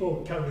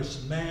people,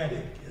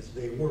 charismatic as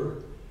they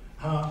were,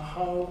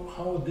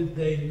 how did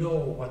they know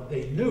what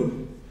they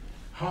knew?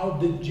 How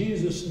did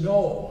Jesus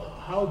know?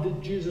 How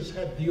did Jesus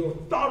have the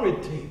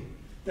authority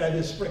that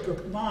is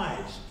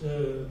recognized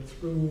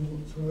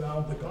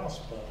throughout the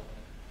gospel?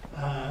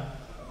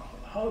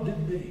 How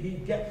did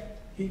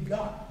he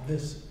got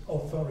this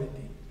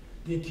authority?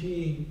 Did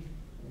he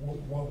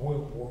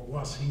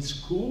was he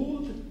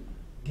schooled?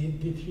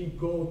 Did he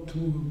go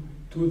to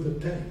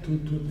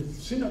the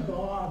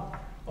synagogue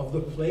of the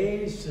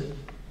place?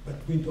 But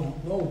we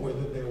don't know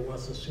whether there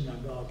was a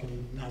synagogue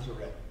in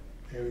Nazareth.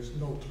 There is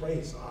no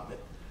trace of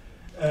it.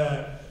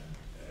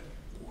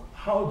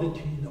 How did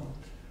he know?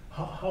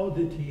 How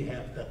did he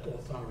have that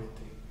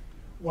authority?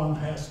 One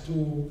has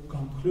to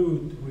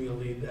conclude,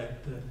 really,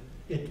 that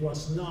it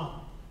was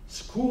not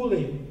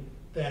schooling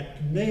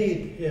that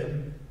made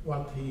him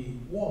what he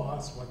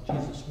was, what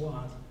Jesus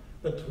was,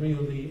 but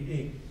really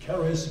a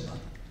charisma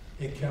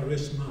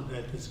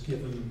that is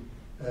given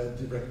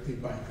directly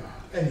by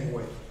God.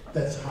 Anyway,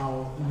 that's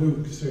how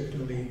Luke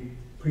certainly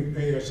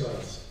prepares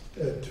us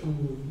to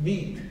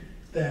meet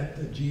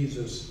that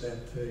Jesus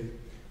that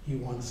he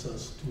wants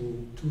us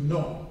to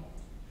know.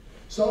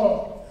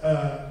 So,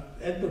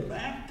 at the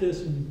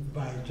baptism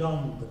by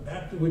John the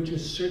Baptist, which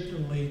is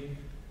certainly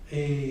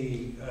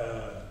a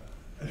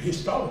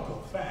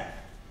historical fact,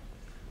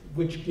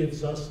 which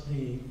gives us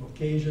the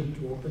occasion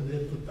to open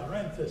it with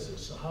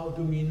parenthesis. So how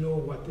do we know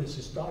what is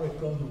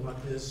historical and what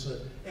is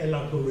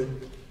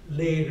elaborate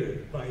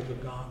later by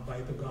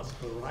the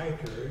gospel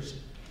writers?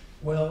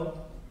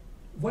 Well,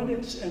 when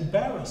it's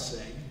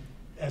embarrassing,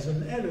 as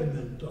an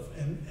element of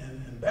an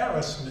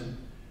embarrassment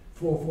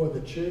for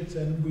the church,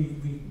 then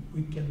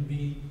we can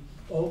be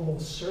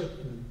almost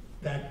certain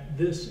that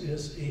this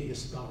is a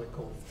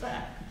historical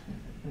fact.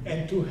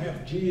 And to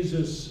have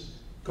Jesus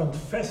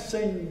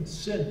confessing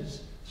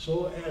sins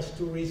so as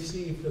to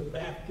receive the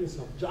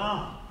baptism of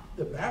John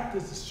the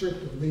Baptist is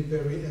certainly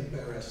very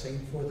embarrassing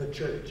for the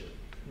church.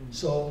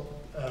 So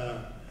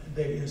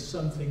there is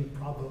something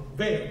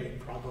very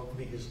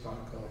probably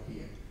historical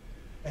here.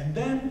 And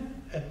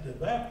then at the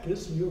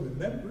baptism, you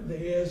remember, there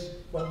is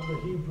what the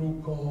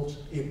Hebrew calls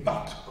a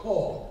bat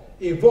call,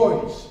 a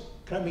voice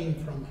coming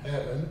from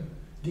heaven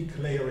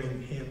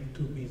declaring him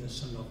to be the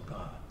Son of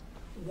God.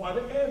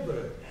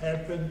 Whatever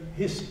happened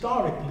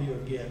historically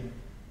again,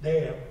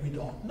 there we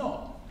don't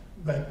know.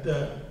 But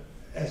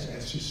as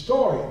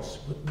historians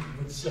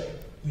would say,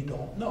 we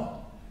don't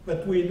know.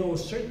 But we know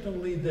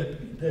certainly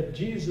that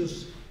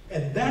Jesus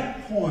at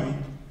that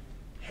point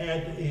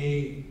had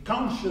a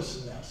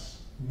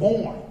consciousness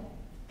born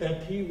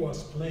that he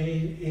was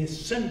playing a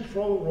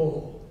central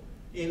role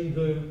in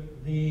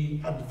the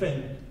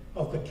advent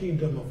of the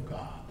kingdom of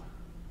God.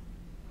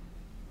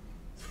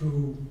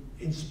 Through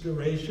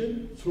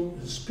inspiration, through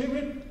the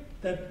Spirit,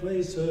 that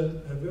plays a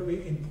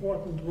very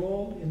important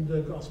role in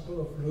the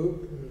Gospel of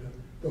Luke,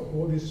 the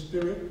Holy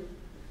Spirit.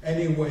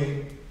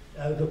 Anyway,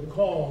 the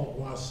call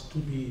was to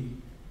be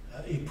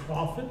a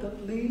prophet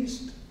at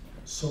least.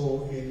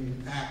 So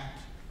in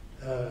Acts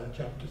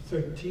chapter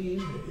 13,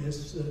 there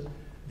is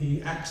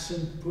the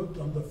accent put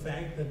on the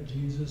fact that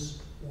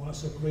Jesus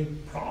was a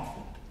great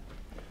prophet.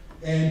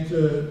 And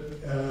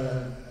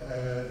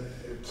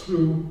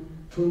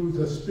through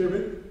the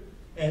Spirit,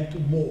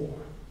 and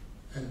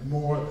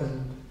more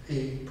than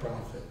a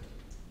prophet.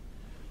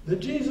 The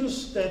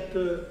Jesus that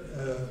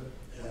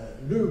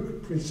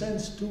Luke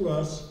presents to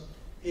us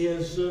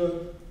is,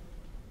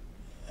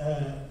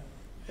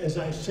 as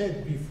I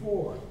said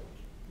before,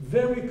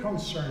 very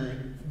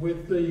concerned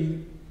with the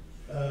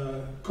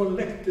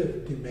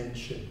collective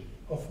dimension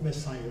of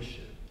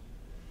Messiahship.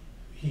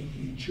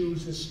 He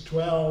chooses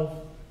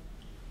 12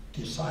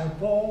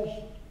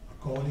 disciples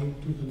according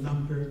to the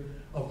number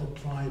of the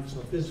tribes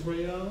of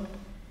Israel,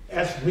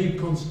 as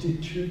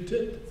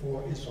reconstituted,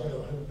 for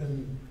Israel had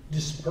been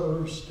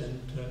dispersed and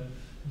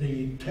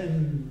the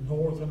 10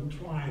 northern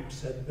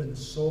tribes had been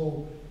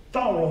so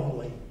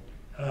thoroughly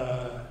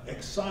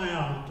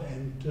exiled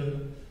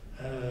and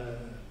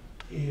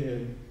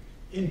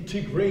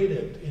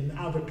integrated in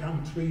other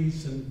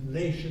countries and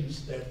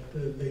nations that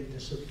they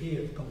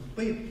disappeared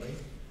completely.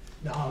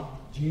 Now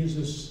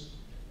Jesus,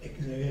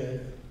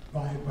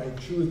 by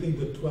choosing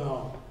the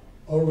 12,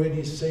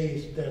 already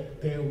says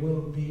that there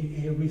will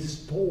be a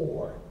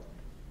restored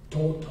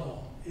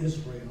total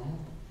Israel,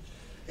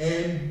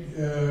 and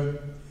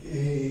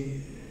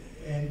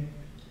and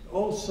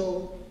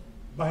also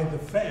by the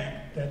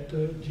fact that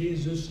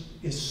Jesus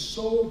is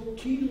so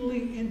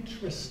keenly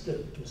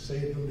interested, to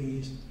say the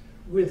least,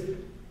 with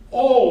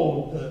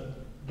all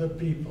the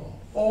people,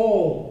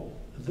 all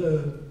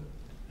the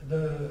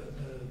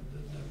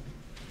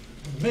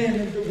men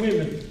and the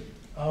women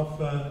of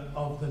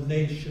the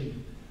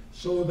nation,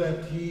 so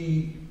that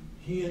he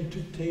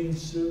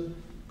entertains a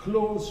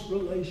close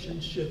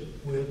relationship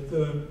with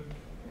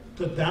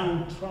the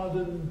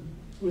downtrodden,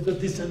 with the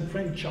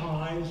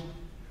disenfranchised,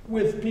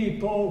 with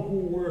people who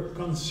were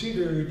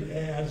considered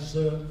as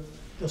the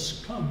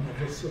scum of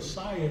the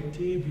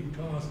society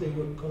because they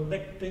were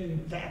collecting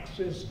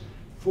taxes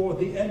for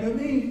the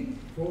enemy,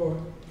 for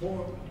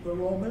the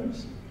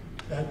Romans.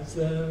 That's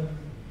the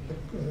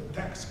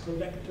tax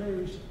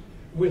collectors,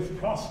 with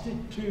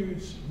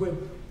prostitutes,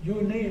 with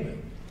you name it.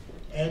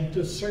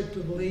 And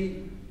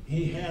certainly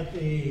he had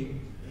a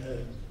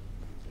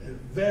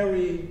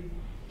very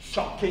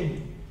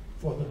shocking,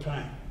 for the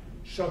time,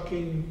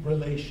 shocking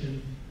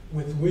relation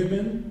with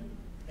women,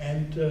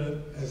 and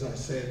as I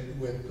said,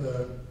 with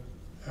the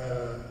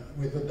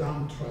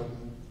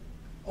downtrodden.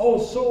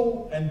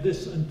 Also, and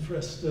this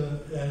interests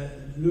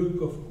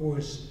Luke, of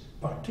course,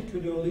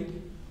 particularly,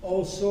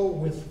 also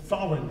with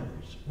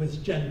foreigners,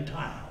 with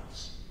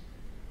Gentiles.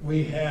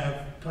 We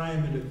have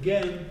time and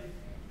again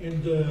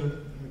in the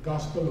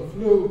Gospel of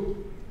Luke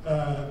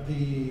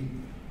the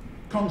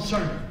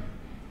concern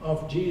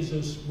of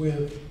Jesus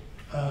with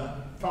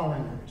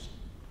foreigners.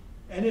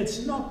 And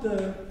it's not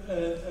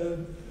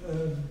an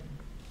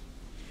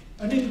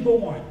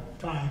inborn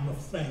time of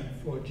thing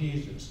for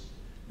Jesus,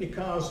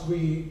 because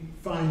we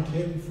find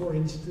him, for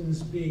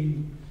instance,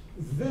 being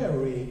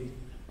very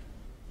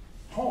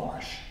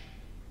harsh,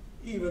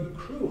 even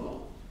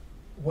cruel,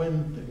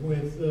 when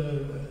with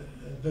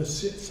the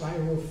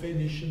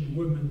Syrophoenician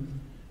woman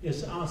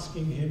is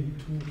asking him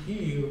to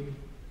heal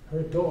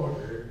her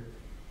daughter.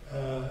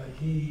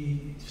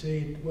 He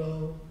said,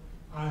 well,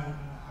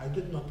 I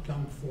did not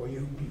come for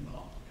you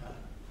people,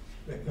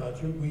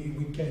 because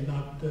we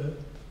cannot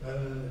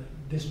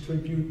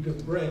distribute the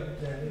bread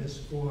that is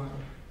for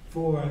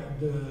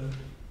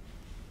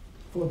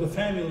the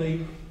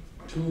family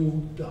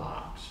to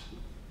dogs.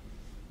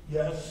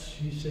 Yes,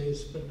 he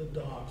says, but the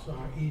dogs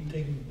are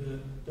eating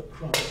the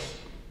crumbs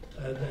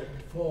that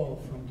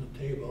fall from the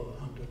table,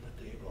 under the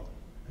table.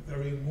 A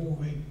very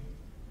moving,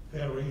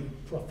 very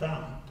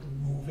profound,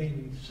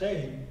 moving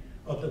saying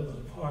of the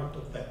part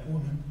of that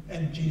woman,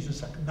 and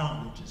Jesus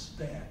acknowledges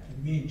that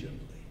immediately.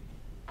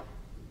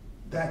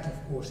 That,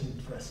 of course,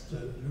 interests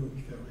Luke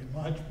very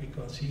much,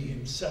 because he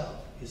himself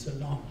is a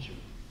non-Jew.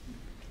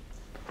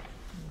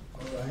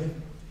 All right?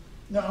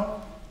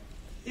 Now,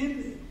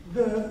 in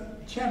the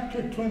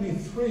chapter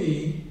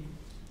 23,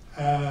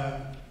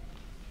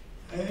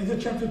 in the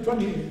chapter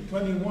 21,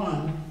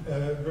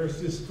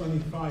 verses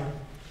 25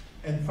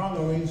 and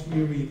followings,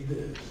 we read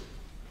this.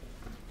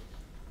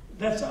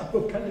 That's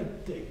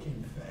apocalyptic,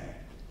 in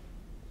fact.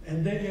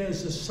 And there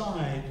is a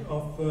side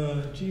of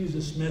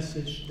Jesus'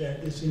 message that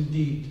is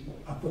indeed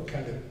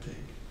apocalyptic.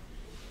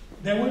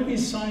 There will be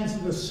signs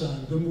of the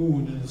sun, the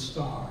moon, and the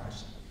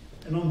stars,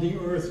 and on the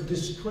earth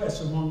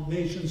distress among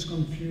nations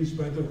confused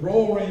by the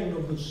roaring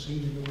of the sea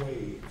and the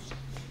waves.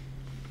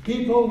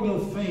 People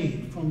will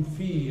faint from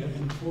fear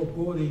and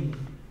foreboding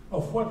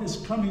of what is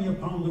coming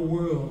upon the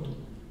world,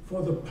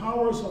 for the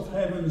powers of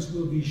heavens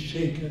will be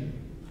shaken.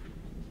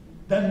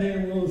 Then they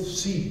will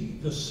see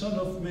the Son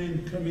of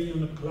Man coming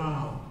on a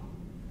cloud,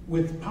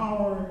 with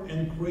power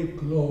and great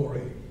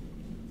glory.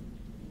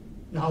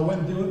 Now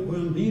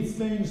when these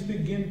things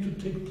begin to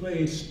take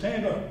place,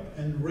 stand up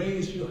and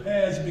raise your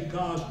heads,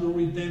 because your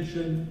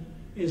redemption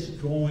is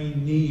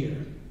drawing near.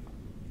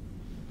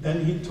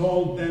 Then he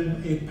told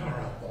them a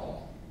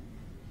parable.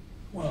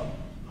 Well,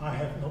 I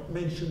have not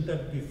mentioned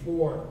that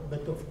before,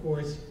 but of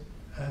course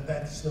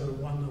that's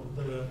one of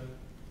the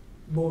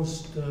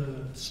most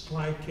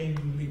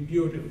strikingly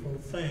beautiful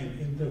thing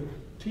in the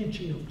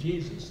teaching of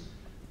Jesus,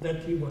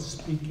 that he was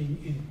speaking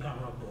in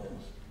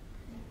parables.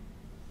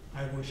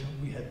 I wish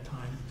we had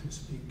time to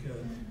speak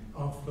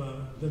of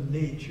the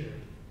nature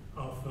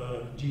of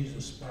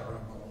Jesus'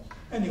 parables.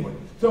 Anyway,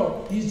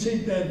 so he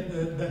said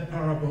that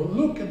parable.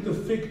 Look at the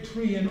fig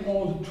tree and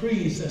all the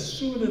trees. As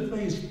soon as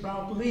they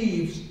sprout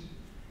leaves,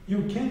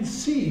 you can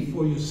see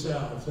for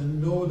yourselves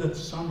and know that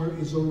summer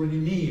is already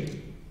near.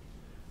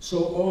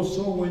 So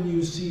also when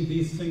you see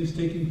these things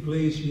taking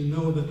place, you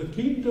know that the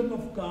kingdom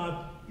of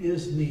God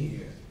is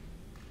near.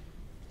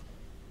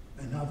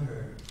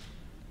 Another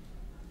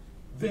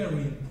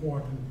very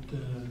important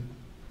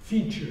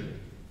feature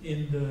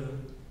in the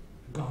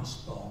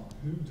gospel,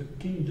 the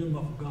kingdom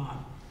of God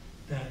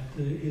that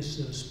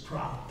is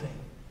sprouting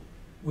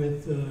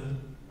with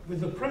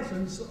the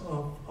presence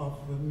of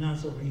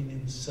Nazarene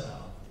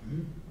himself.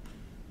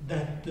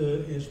 That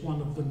is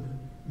one of the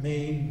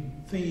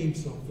main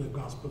themes of the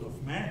Gospel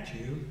of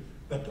Matthew,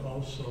 but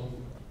also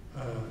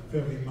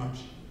very much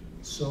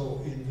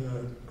so in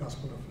the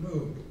Gospel of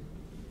Luke.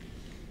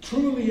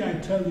 Truly I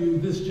tell you,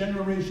 this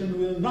generation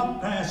will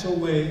not pass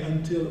away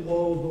until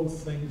all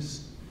those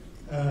things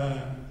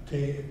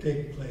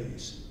take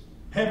place.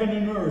 Heaven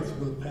and earth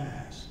will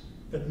pass,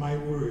 but my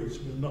words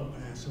will not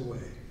pass away.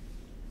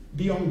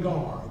 Be on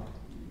guard,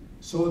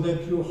 so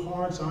that your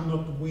hearts are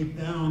not weighed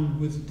down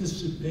with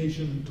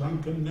dissipation and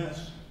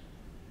drunkenness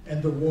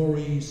and the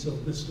worries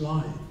of this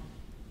life.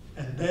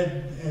 And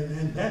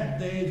that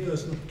day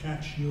does not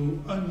catch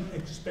you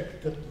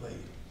unexpectedly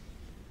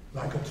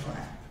like a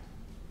trap.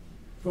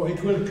 For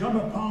it will come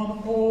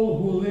upon all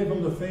who live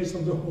on the face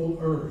of the whole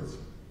earth.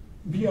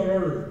 Be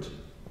alert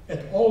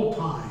at all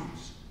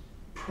times.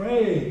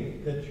 Pray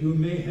that you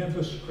may have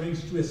the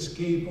strength to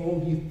escape all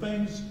the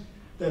things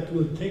that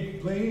will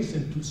take place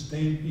and to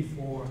stand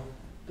before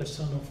the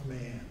Son of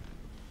Man.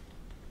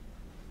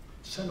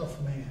 Son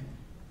of Man.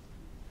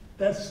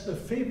 That's the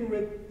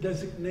favorite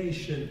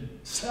designation,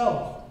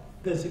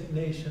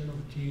 self-designation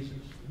of Jesus.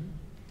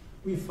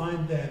 We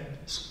find that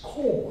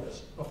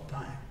scores of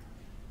times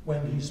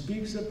when he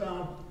speaks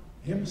about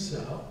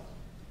himself,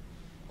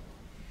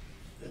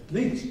 at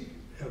least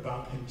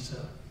about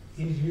himself,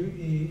 he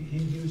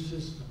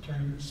uses the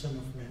term Son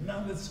of Man.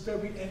 Now that's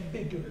very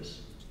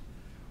ambiguous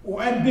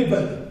or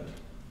ambivalent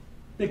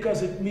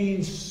because it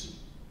means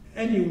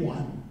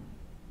anyone.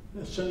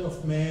 The Son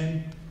of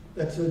Man,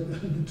 that's a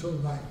little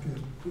like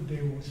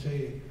they will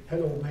say,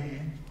 hello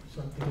man,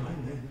 or something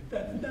like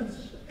that.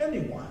 That's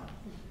anyone.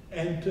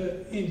 And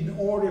in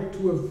order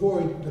to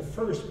avoid the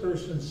first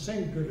person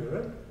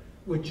singular,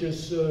 which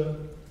is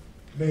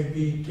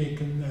maybe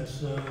taken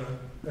as a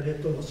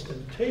little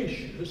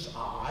ostentatious,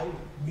 I,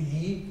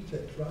 me,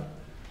 etc.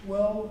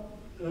 Well,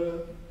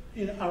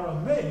 in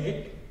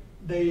Aramaic,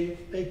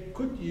 they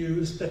could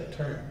use that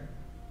term,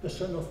 the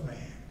Son of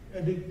Man,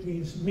 and it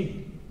means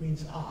me, it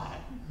means I.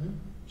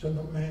 Son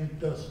of Man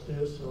does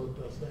this or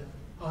does that.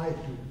 I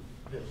do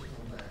this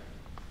or that.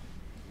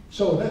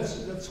 So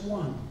that's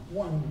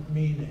one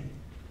meaning.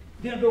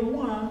 The other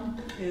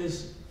one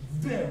is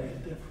very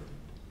different.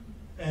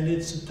 And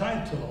it's a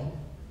title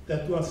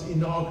that was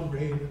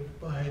inaugurated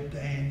by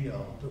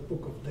Daniel, the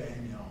book of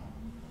Daniel.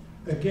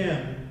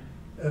 Again,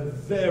 a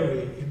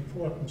very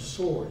important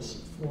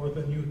source for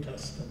the New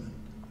Testament.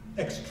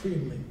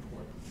 Extremely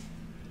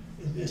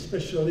important.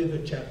 Especially the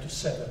chapter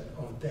 7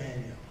 of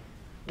Daniel,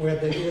 where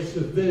there is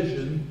a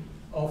vision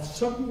of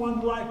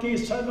someone like a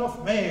Son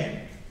of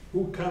Man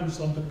who comes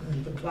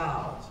in the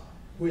clouds,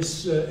 who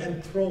is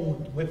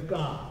enthroned with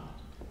God.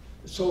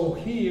 So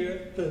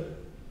here, the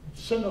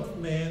Son of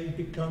Man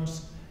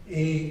becomes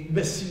a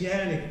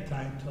messianic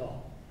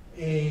title,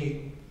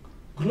 a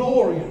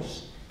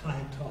glorious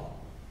title,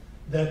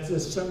 that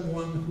is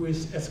someone who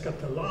is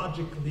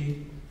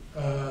eschatologically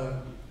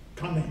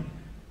coming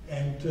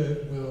and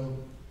will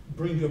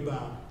bring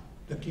about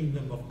the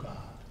kingdom of God.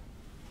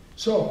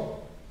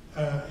 So,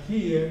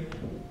 here,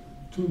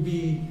 to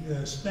be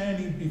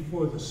standing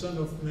before the Son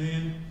of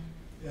Man,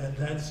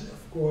 that's,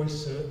 of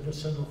course, the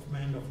Son of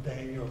Man of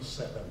Daniel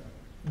 7.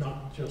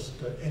 Not just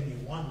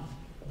anyone,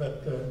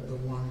 but the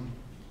one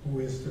who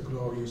is the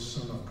glorious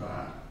Son of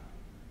God.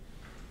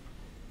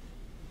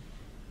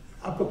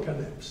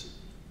 Apocalypse.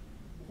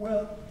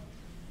 Well,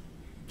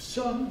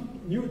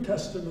 some New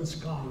Testament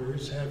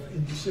scholars have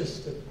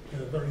insisted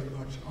very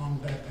much on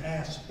that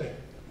aspect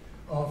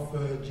of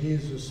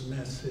Jesus'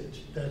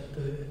 message, that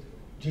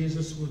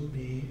Jesus would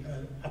be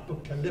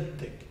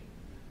apocalyptic,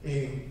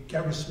 a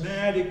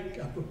charismatic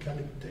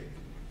apocalyptic.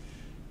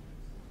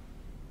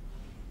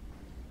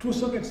 To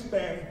some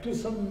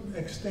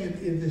extent,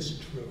 it is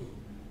true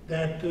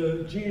that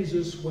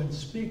Jesus, when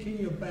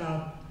speaking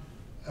about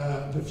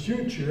the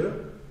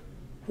future,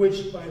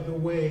 which, by the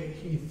way,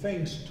 he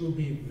thinks to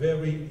be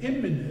very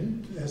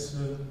imminent, as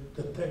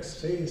the text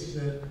says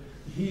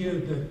here,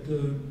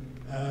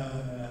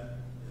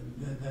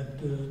 that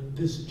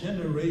this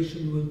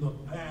generation will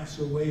not pass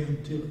away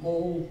until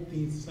all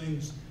these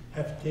things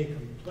have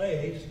taken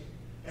place,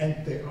 and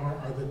there are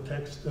other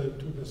texts to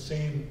the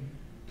same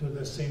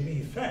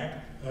effect,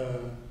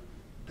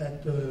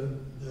 that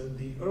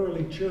the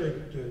early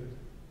church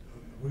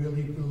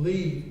really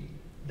believed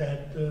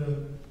that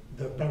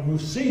the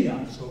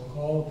parousia,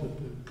 so-called,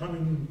 the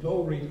coming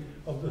glory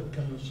of the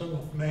Son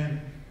of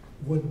Man,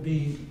 would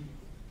be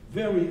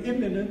very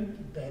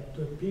imminent, that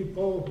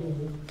people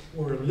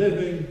who were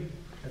living,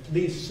 at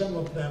least some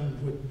of them,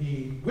 would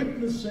be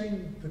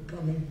witnessing the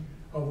coming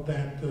of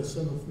that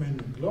Son of Man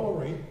in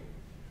glory.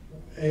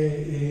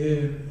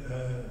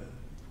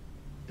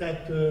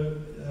 That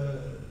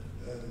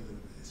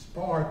is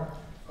part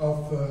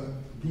of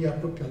the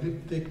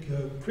apocalyptic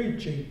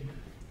preaching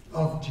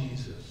of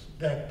Jesus,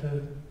 that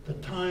the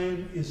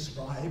time is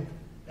ripe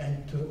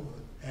and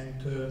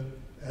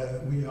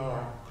we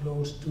are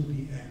close to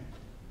the end.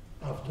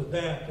 After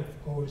that,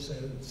 of course,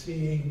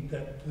 seeing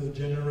that the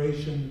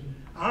generation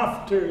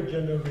after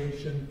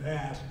generation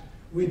passed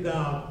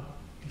without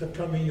the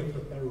coming of the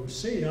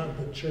parousia,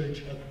 the church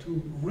had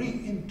to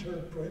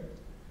reinterpret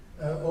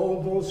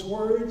all those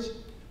words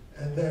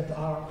that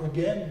are,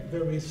 again,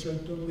 very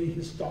certainly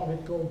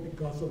historical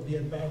because of the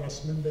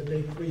embarrassment that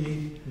they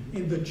create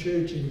in the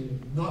church in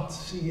not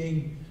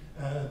seeing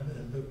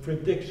the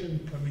prediction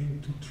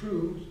coming to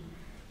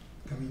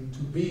coming to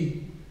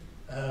be,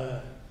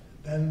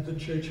 then the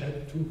church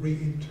had to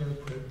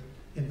reinterpret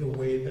in the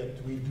way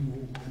that we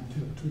do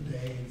until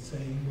today, and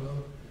saying,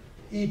 well,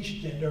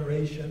 each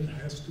generation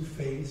has to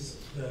face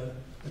the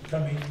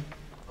coming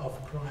of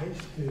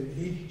Christ.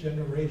 Each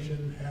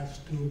generation has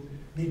to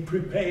be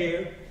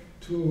prepared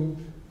to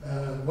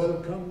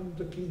welcome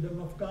the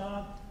kingdom of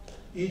God.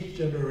 Each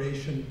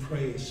generation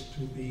prays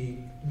to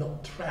be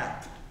not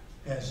trapped,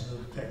 as the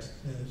text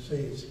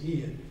says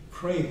here.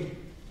 Praying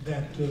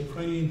that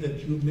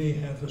you may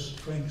have the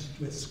strength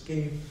to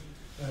escape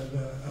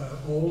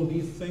all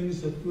these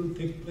things that will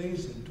take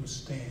place and to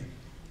stand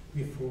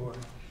before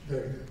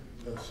the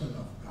Son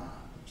of God,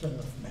 Son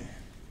of Man.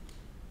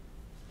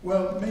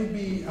 Well,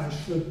 maybe I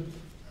should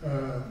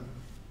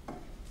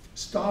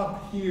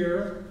start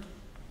here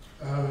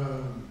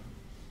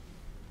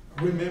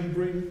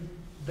remembering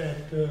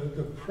that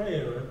the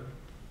prayer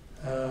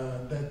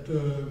that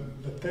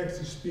the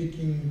text is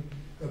speaking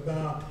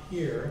about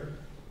here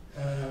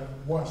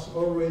was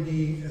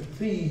already a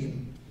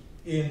theme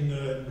in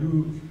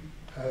Luke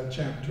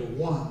chapter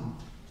 1,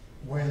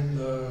 when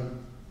the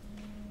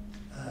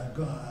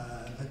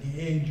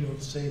angel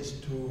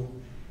says to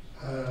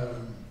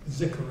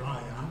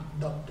Zechariah,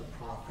 not the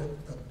prophet,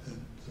 but the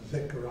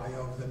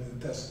Zechariah of the New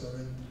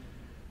Testament,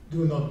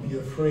 do not be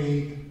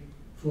afraid,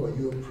 for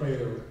your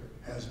prayer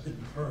has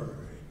been heard.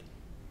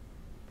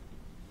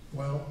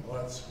 Well,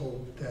 let's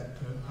hope that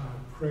our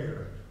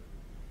prayer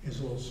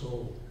is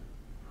also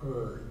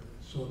heard,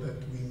 so that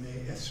we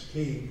may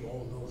escape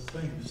all those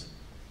things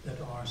that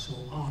are so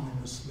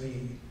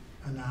ominously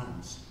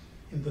announced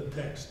in the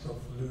text of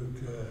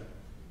Luke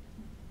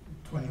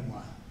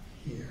 21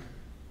 here.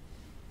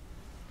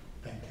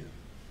 Thank you.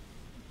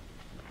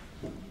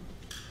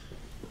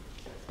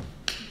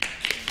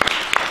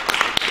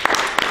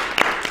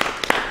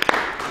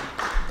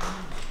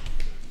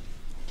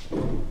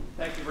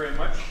 Thank you very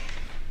much,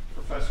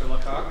 Professor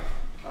LaCocque.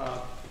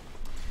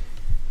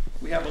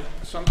 We have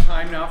some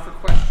time now for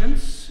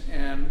questions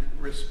and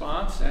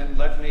response, and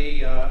let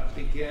me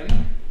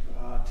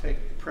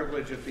take the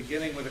privilege of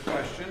beginning with a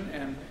question,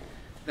 and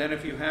then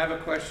if you have a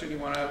question you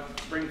want to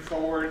bring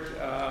forward,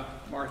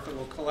 Martha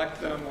will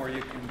collect them, or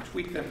you can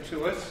tweet them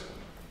to us.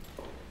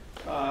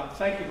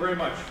 Thank you very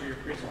much for your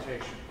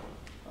presentation.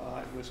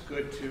 It was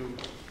good to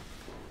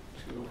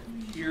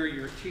hear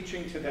your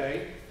teaching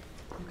today.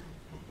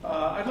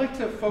 I'd like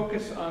to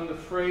focus on the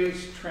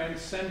phrase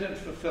transcendent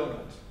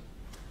fulfillment,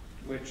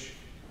 which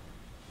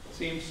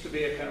seems to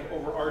be a kind of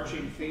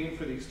overarching theme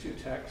for these two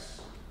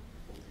texts,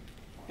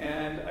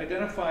 and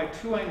identify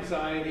two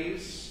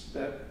anxieties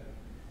that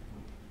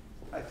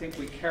I think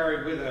we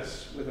carry with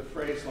us with a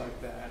phrase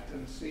like that,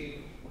 and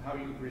see how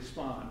you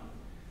respond.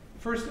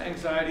 The first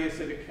anxiety is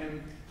that it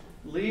can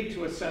lead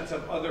to a sense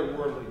of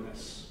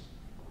otherworldliness,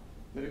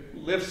 that it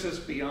lifts us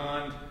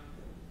beyond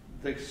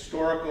the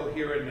historical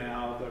here and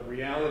now, the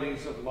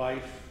realities of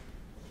life,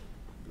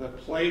 the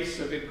place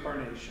of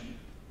incarnation.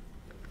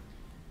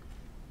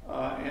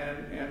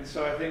 And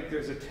so I think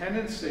there's a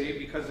tendency,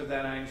 because of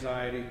that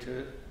anxiety,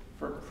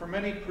 for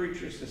many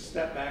preachers to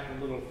step back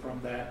a little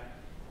from that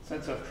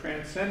sense of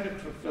transcendent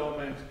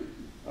fulfillment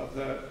of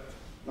the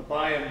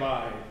by and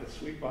by, the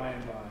sweet by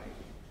and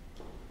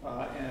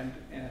by,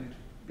 and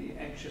be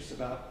anxious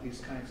about these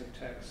kinds of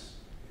texts.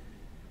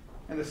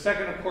 And the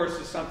second, of course,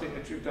 is something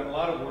that you've done a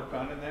lot of work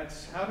on, and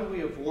that's how do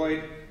we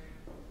avoid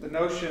the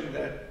notion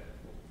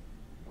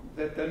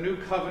that the new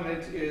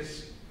covenant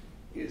is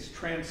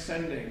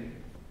transcending,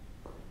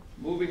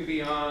 moving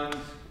beyond,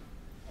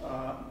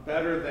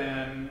 better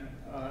than,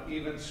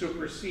 even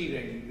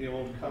superseding the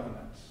old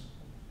covenants,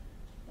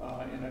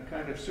 in a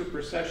kind of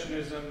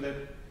supersessionism that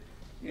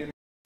in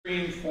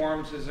extreme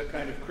forms is a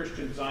kind of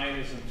Christian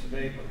Zionism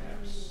today,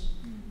 perhaps,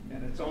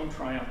 and its own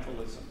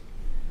triumphalism.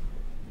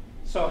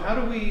 So how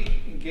do we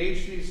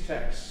engage these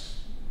texts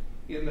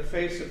in the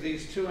face of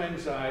these two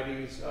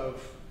anxieties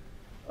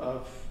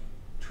of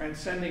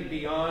transcending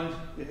beyond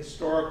the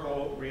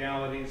historical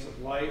realities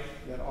of life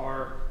that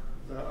are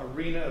the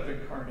arena of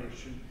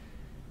incarnation?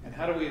 And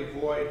how do we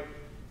avoid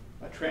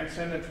a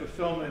transcendent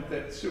fulfillment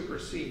that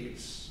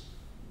supersedes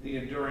the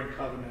enduring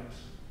covenant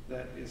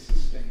that is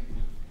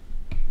sustained?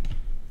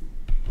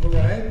 All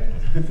right,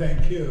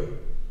 thank you.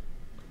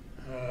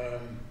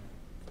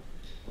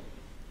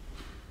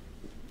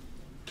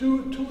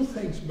 Two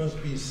things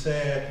must be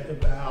said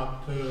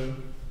about,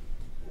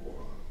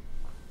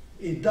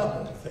 a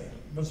double thing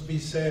must be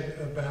said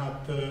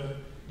about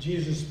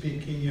Jesus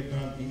speaking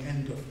about the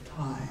end of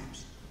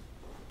times.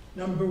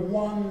 Number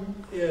one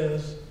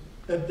is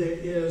that there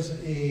is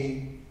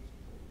a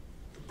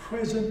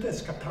present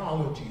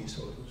eschatology,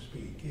 so to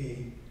speak,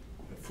 a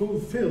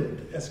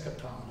fulfilled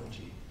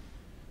eschatology,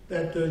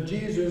 that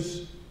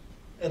Jesus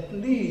at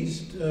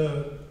least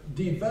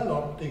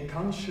developed a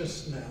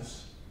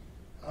consciousness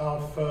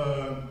of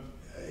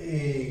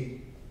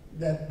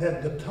that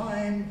the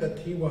time that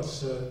he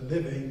was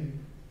living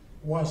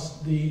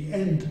was the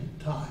end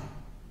time,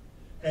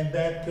 and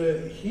that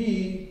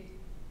he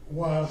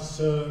was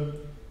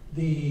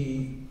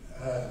the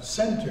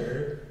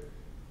center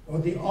or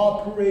the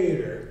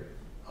operator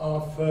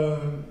of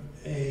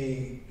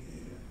a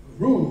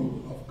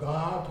rule of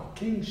God, or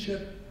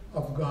kingship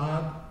of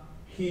God,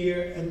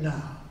 here and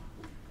now.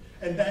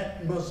 And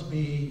that must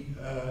be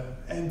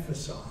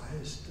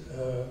emphasized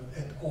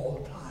at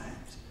all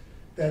times,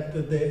 that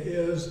there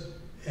is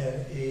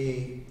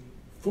a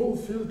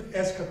fulfilled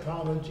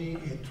eschatology,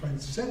 a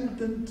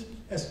transcendent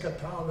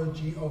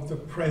eschatology of the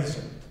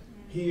present,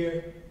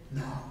 here,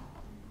 now.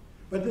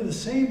 But at the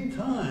same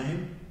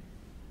time,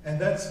 and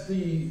that's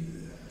the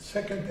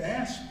second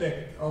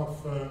aspect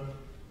of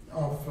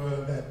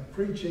that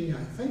preaching,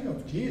 I think,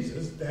 of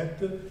Jesus,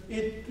 that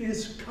it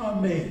is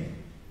coming.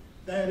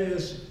 That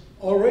is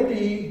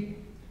already,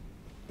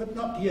 but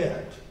not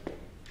yet.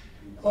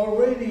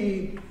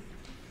 Already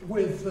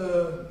with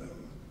the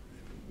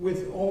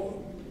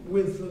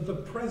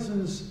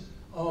presence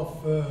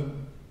of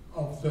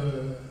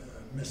the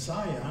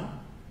Messiah,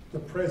 the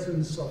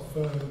presence of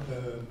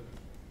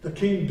the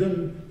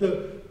kingdom,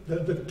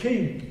 the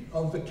king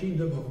of the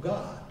kingdom of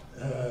God.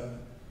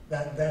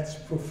 That's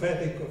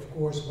prophetic, of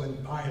course, when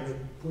Pilate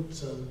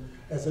puts him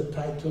as a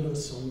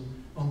titulus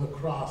on the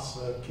cross,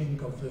 king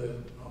of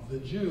the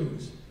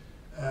Jews.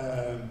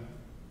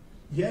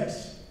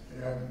 Yes,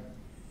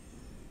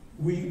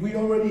 we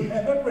already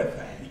have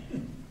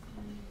everything.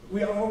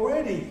 We are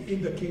already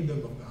in the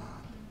kingdom of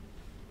God.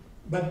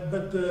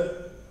 But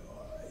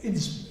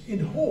it's in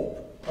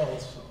hope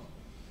also.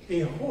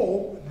 A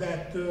hope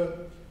that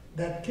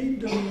that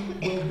kingdom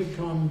will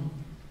become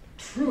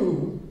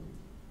true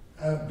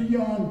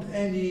beyond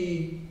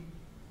any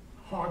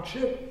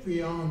hardship,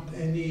 beyond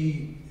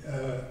any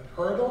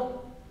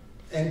hurdle,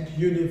 and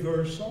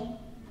universal,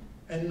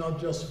 and not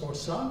just for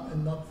some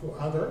and not for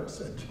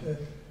others,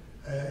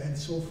 and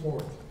so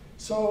forth.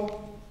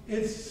 So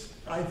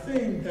I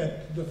think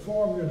that the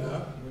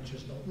formula, which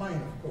is not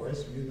mine, of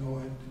course, you know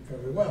it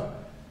very well,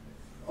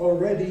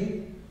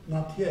 already,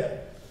 not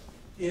yet,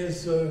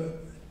 is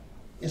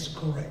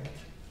correct,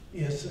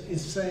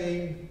 is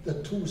saying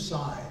the two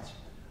sides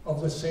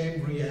of the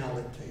same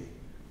reality.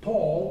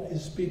 Paul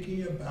is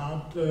speaking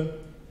about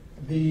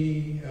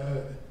the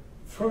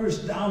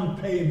first down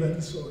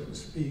payment, so to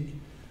speak,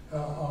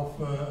 of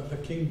the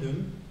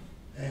kingdom,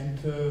 and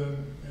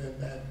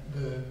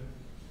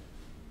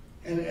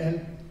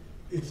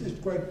it's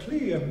quite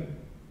clear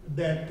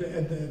that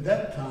at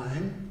that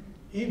time,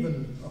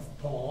 even of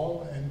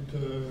Paul and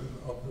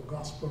of the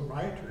gospel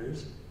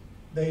writers,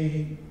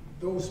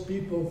 those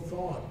people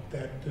thought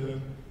that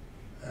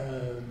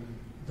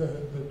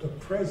the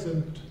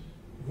present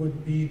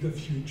would be the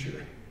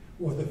future,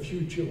 or the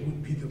future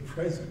would be the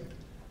present.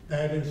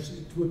 That is,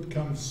 it would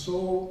come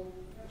so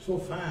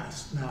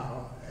fast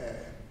now,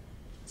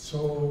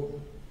 so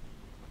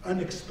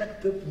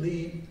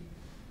unexpectedly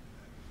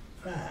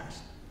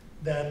fast,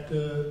 that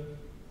the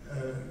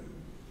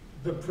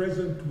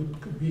present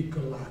would be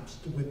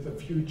collapsed with the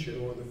future,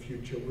 or the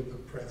future with the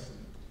present.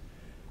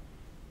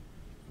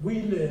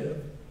 We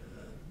live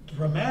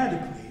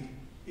dramatically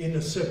in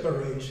a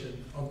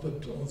separation of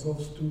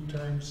those two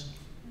terms,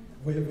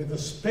 with a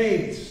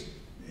space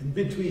in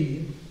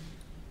between.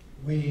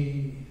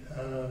 We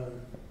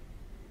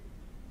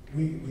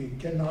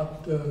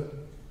cannot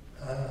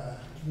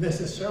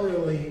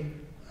necessarily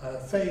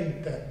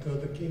think that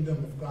the kingdom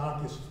of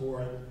God is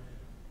for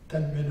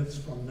 10 minutes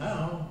from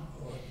now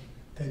or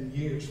 10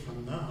 years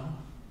from now.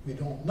 We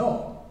don't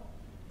know.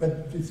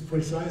 But it's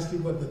precisely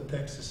what the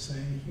text is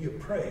saying here.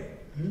 Pray.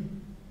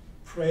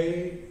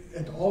 Pray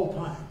at all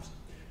times.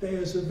 There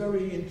is a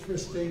very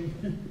interesting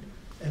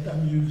and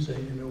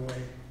amusing, in a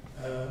way,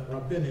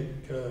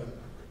 rabbinic,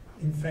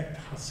 in fact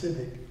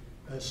Hasidic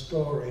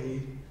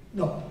story,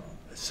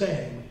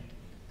 saying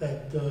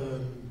that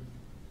the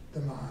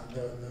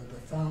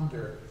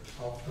founder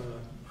of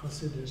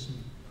Hasidism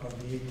of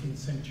the 18th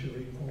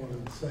century,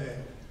 Poland,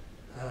 said,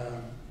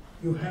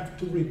 you have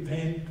to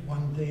repent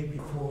one day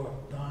before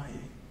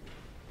dying.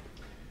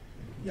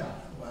 Yeah,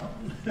 well,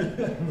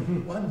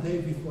 one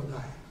day before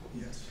dying,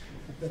 yes.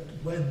 But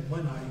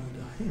when are you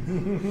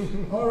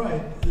dying? All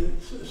right,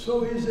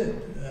 so is it.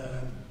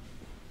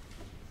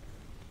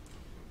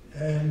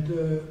 And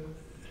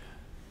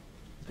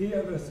the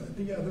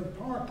other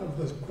part of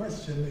this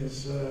question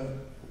is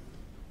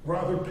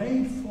rather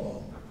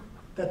painful,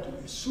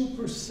 that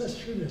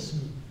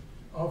supersessionism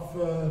of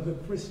the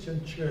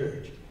Christian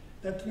church,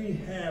 that we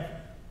have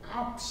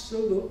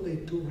absolutely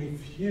to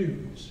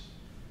refuse.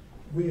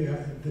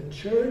 The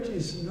church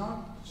is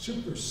not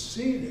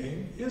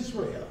superseding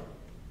Israel.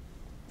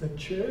 The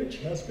church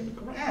has been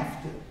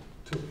grafted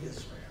to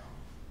Israel.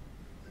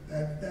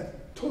 That's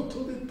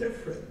totally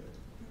different.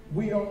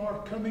 We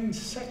are coming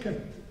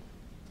second.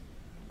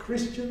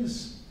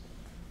 Christians,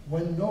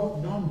 when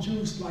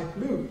non-Jews like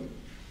Luke,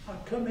 are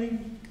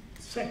coming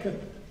second,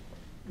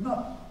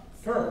 not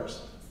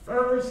first.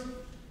 First,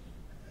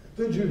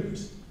 the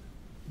Jews,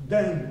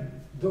 then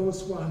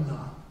those who are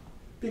not.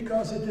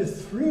 Because it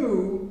is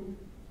through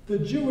the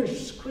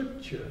Jewish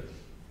scripture,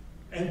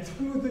 and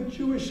through the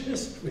Jewish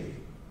history,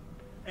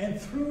 and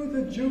through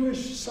the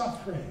Jewish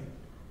suffering,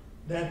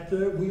 that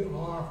we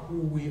are who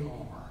we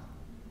are.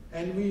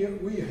 and we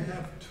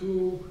have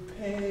to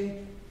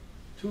pay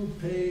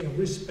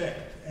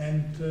respect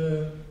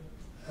and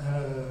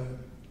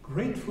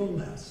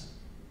gratefulness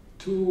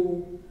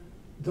to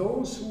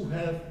those who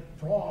have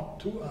brought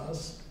to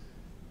us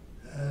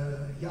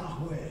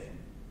Yahweh,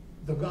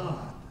 the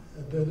God,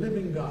 the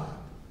living God,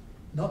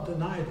 not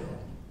an idol,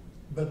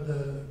 but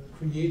the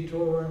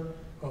creator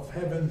of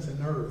heavens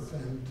and earth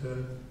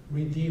and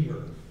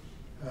redeemer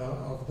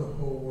of the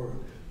whole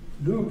world.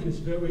 Luke is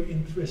very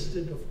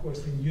interested, of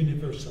course, in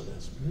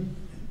universalism,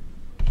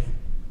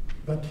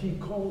 but he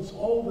calls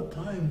all the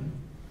time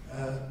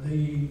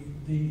the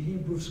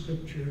Hebrew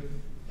Scripture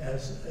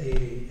as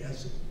a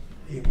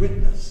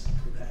witness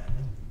to that.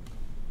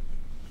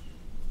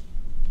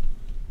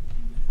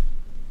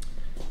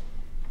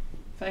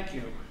 Thank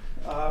you.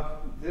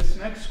 This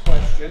next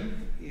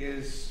question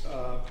is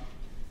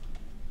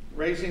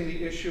raising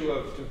the issue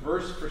of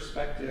diverse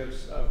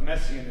perspectives of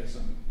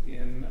Messianism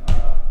in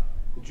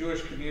the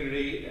Jewish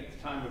community at the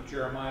time of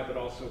Jeremiah, but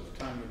also at the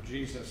time of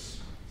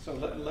Jesus. So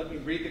let me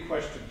read the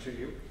question to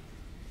you.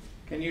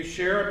 Can you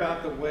share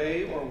about the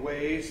way or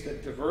ways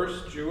that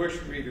diverse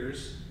Jewish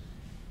readers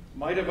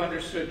might have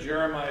understood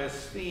Jeremiah's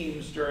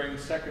themes during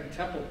the Second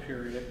Temple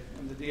period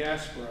in the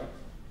diaspora?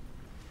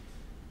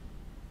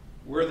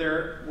 Were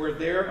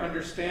their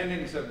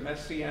understandings of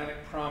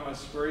messianic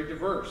promise very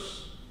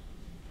diverse?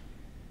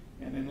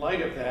 And in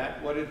light of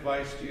that, what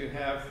advice do you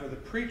have for the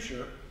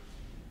preacher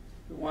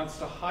who wants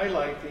to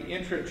highlight the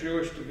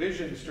intra-Jewish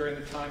divisions during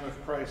the time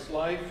of Christ's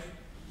life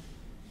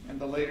and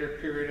the later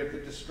period of the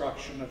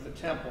destruction of the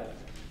temple?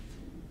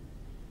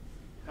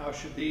 How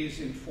should these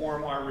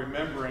inform our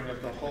remembering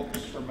of the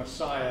hopes for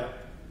Messiah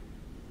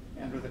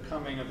and of the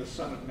coming of the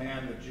Son of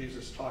Man that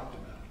Jesus talked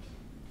about?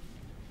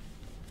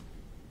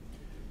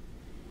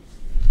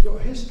 So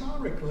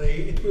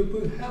historically, it will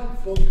be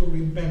helpful to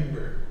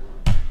remember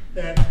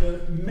that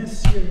the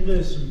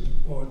messianism,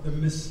 or the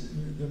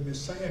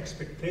Messiah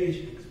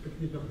expectation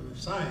of the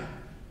Messiah,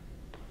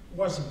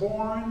 was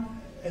born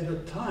at a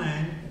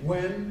time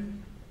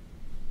when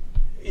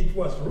it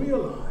was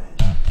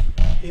realized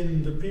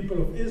in the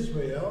people of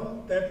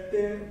Israel that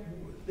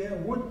there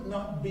would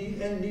not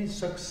be any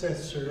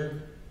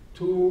successor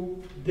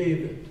to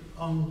David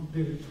on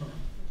the throne.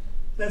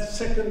 That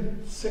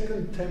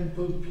second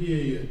temple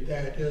period,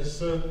 that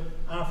is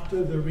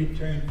after the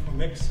return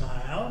from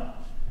exile,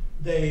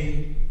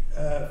 they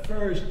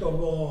first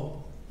of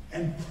all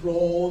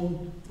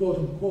enthroned, quote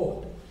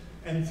unquote,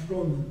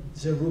 enthroned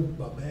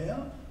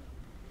Zerubbabel,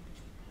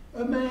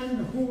 a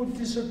man who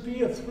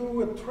disappeared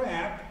through a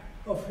trap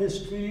of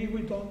history.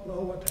 We don't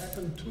know what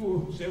happened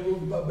to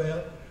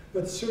Zerubbabel,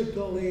 but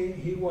certainly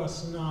he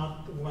was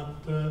not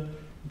what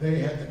they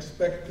had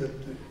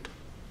expected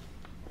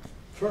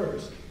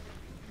first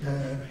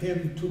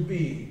him to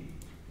be.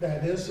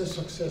 That is a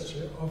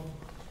successor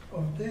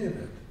of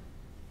David.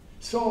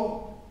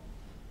 So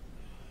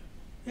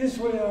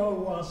Israel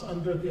was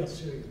under the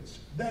Assyrians,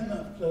 then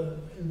after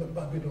in the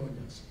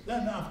Babylonians,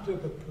 then after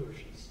the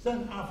Persians,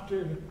 then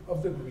after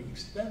of the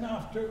Greeks, then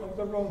after of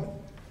the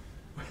Romans.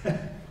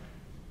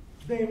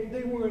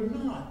 They were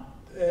not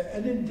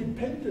an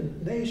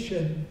independent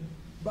nation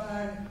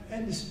by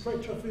any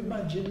stretch of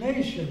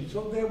imagination,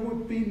 so there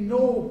would be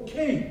no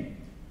king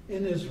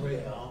in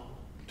Israel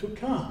to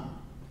come.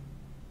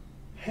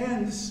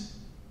 Hence,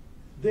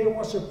 there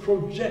was a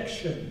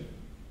projection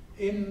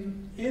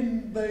in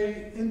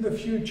the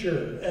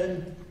future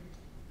and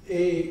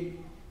a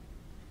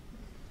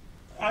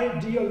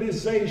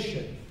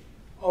idealization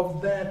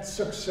of that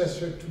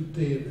successor to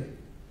David.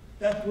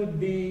 That would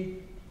be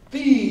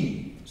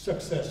the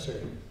successor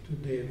to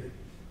David.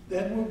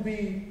 That would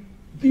be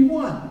the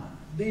one,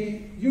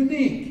 the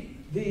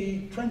unique,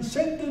 the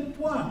transcendent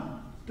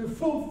one, the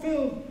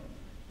fulfilled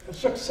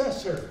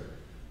successor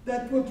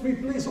that would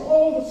replace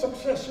all the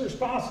successors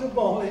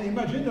possible and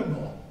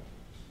imaginable.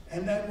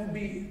 And that would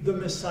be the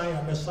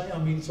Messiah. Messiah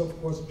means, of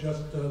course,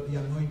 just the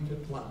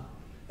anointed one.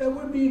 That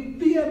would be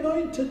the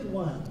anointed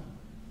one,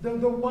 the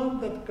one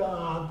that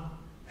God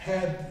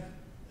had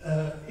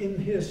in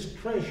his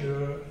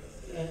treasure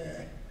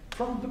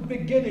from the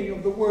beginning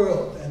of the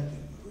world, and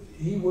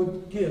he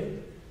would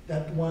give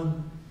that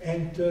one.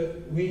 And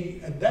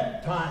we, at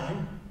that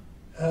time,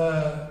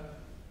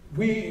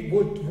 we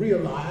would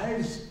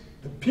realize,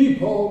 the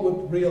people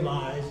would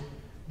realize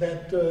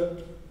that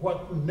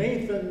what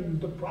Nathan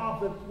the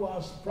prophet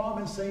was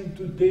promising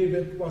to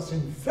David was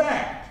in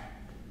fact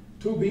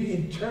to be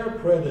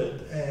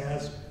interpreted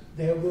as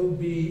there will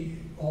be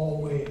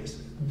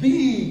always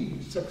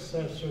the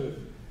successor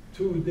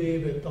to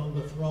David on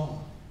the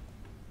throne.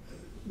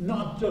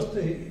 Not just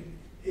a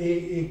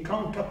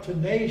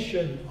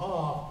concatenation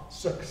of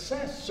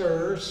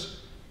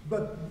successors,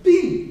 but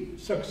the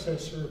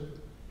successor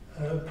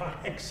par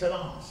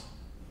excellence,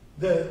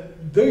 the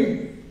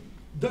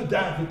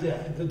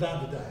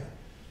Davidite.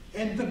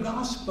 And the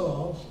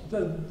Gospels,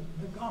 the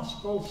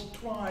Gospels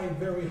try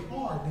very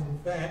hard, in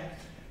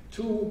fact,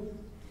 to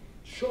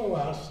show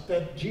us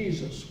that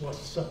Jesus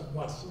was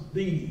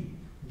the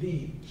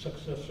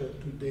successor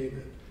to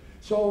David.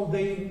 So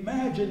they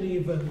imagine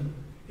even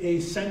a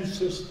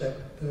census that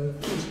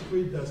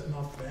history does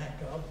not back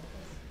up,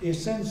 a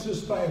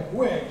census by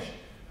which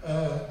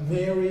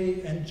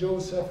Mary and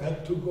Joseph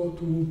had to go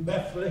to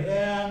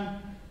Bethlehem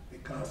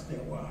because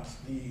there was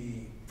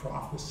the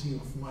prophecy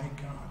of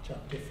Micah,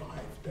 chapter 5,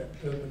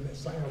 that the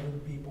Messiah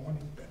would be born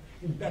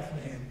in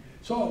Bethlehem.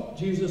 So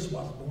Jesus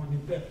was born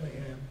in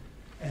Bethlehem,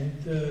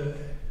 and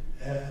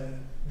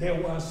there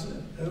was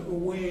a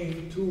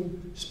way to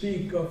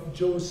speak of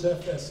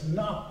Joseph as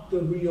not the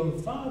real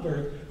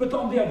father, but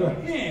on the other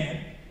hand,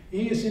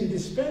 he is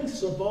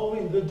indispensable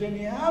in the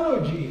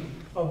genealogy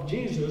of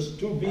Jesus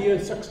to be a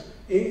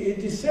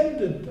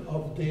descendant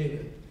of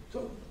David.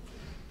 So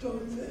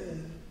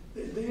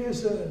there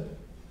is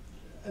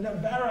an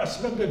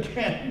embarrassment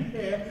again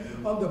here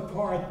on the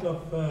part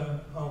of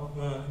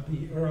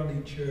the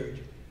early church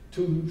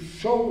to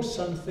show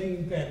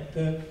something that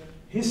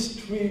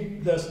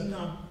history does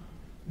not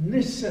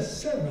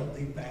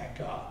necessarily back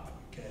up,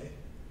 okay,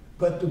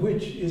 but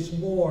which is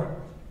more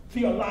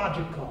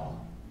theological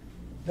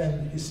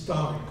than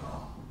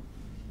historical.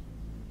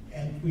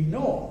 And we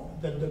know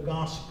that the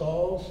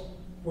Gospels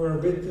were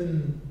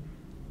written,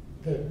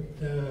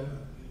 the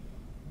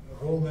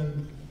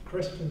Roman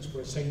Christians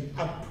were saying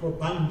ad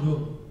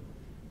probandum,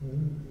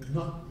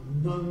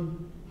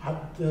 non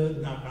ad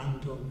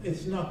narrandum.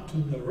 It's not to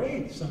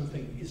narrate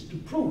something, it's to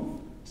prove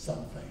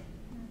something.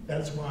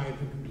 That's why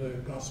the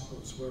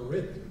Gospels were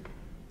written.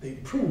 They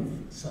prove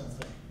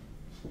something.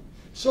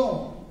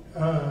 So,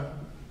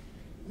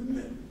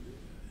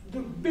 the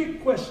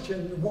big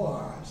question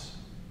was,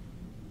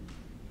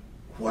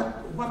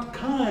 what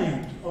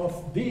kind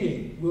of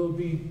being will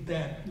be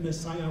that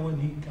Messiah when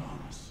he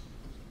comes?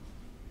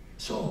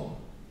 So,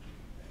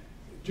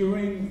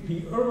 during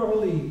the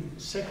early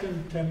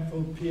Second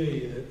Temple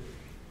period,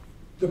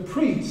 the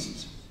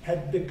priests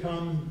had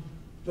become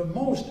the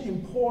most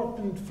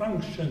important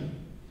function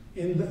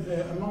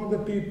among the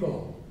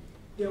people.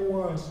 There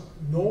was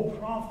no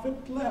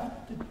prophet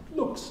left, it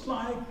looks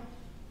like,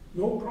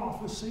 no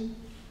prophecy,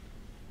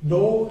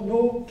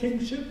 no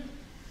kingship,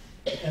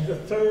 and the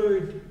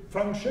third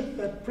function,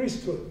 that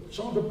priesthood.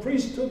 So the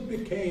priesthood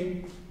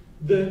became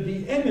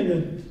the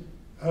eminent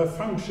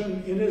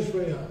function in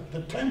Israel.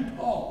 The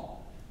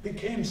temple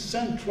became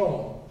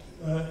central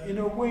in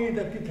a way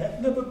that it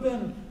had never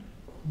been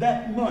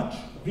that much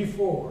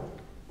before.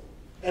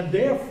 And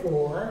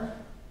therefore,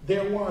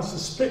 there was a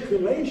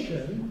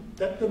speculation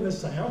that the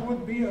Messiah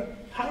would be a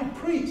high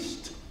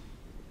priest.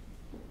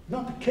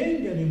 Not the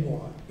king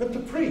anymore, but the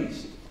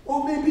priest.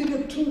 Or maybe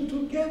the two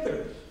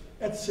together,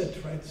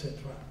 etc., etc.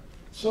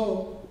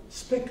 So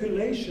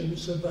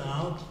speculations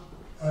about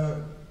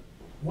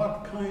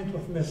what kind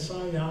of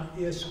Messiah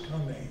is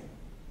coming.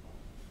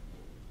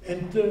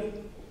 And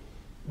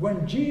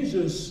when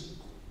Jesus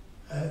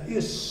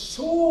is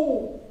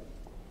so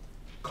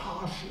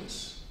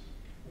cautious,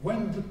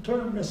 when the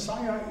term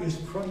Messiah is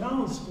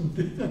pronounced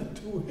to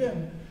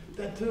him,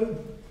 that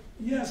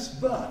yes,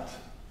 but,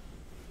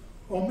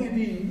 or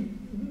maybe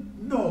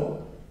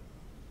no,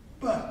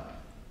 but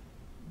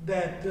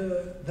that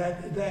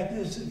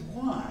isn't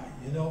why,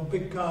 you know,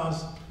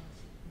 because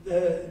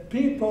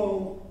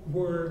people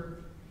were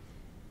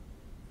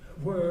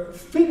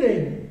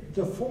fitting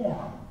the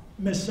form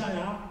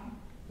Messiah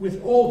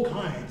with all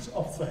kinds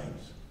of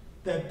things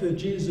that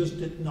Jesus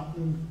did not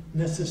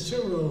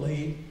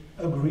necessarily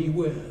agree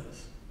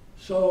with.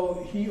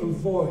 So he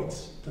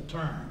avoids the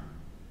term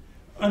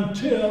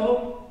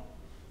until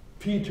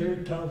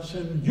Peter tells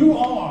him, "You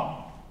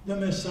are the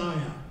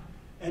Messiah."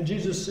 And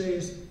Jesus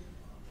says,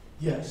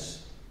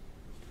 "Yes,"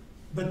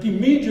 but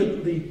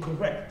immediately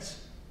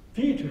corrects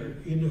Peter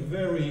in a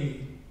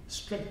very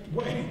strict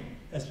way,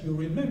 as you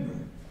remember,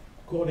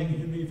 calling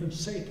him even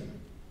Satan.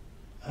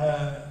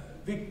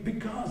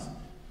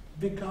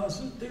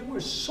 Because there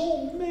were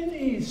so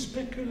many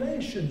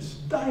speculations,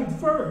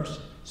 diverse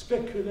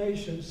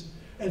speculations,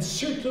 and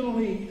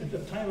certainly at the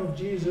time of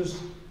Jesus,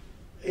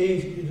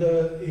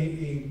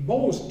 a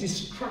most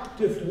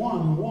destructive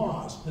one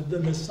was that the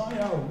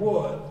Messiah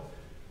would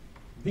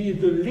be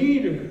the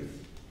leader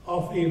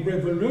of a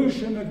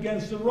revolution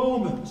against the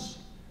Romans,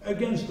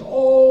 against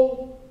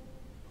all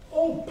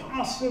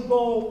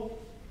possible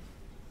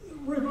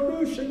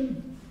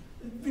revolution,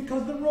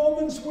 because the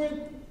Romans were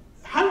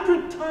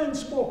 100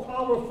 times more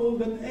powerful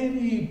than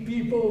any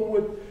people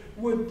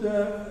would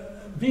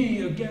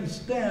be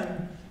against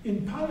them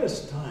in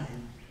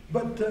Palestine.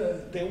 But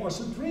there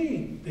was a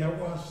dream. There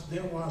was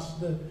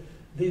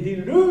the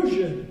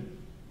illusion,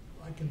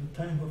 like in the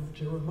time of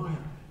Jeremiah,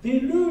 the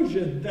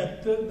illusion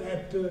that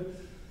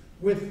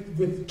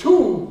with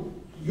two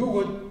you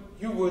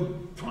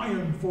would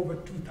triumph over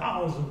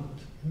 2,000.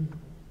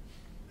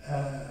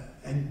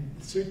 And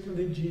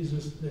certainly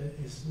Jesus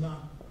is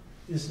not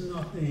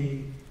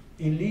a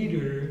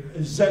leader,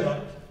 a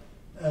zealot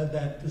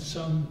that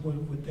some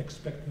would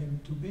expect him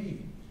to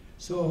be.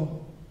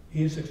 So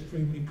he is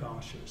extremely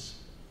cautious.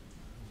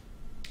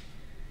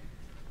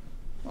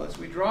 Well, as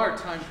we draw our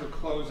time to a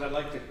close, I'd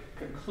like to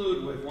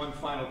conclude with one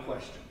final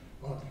question.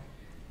 Okay.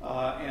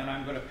 and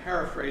I'm going to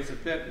paraphrase a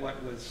bit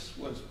what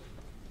was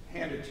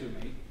handed to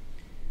me.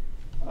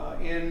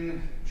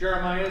 In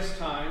Jeremiah's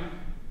time,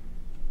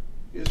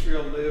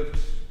 Israel lived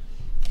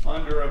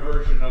under a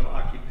version of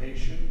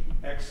occupation,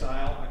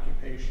 exile,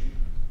 occupation,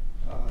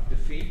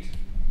 defeat.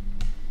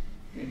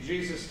 In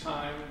Jesus'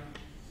 time,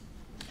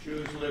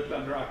 Jews lived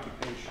under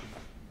occupation.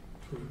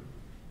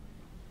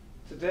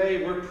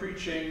 Today, we're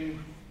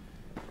preaching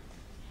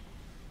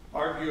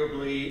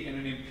arguably in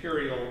an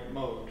imperial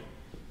mode,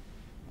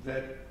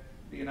 that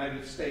the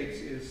United States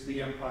is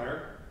the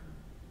empire,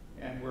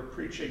 and we're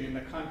preaching in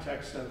the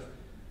context of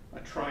a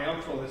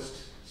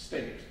triumphalist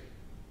state,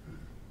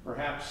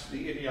 perhaps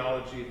the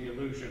ideology, the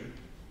illusion.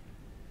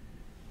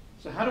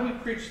 So how do we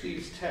preach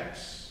these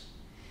texts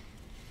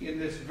in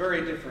this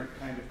very different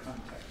kind of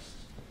context?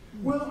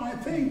 Well, I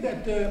think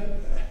that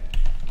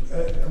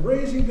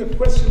raising the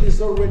question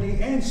is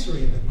already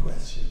answering the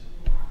question.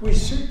 We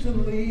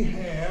certainly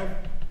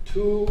have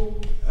to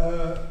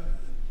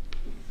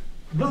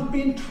not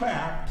be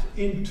trapped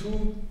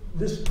into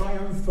this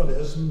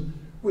triumphalism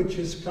which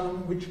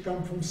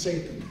come from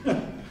Satan,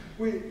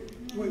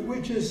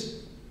 which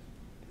is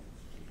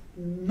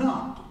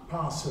not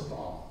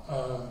possible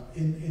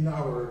in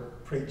our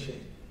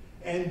preaching,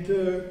 and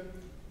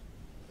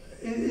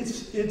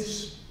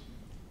it's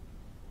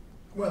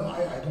well,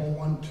 I don't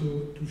want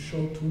to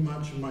show too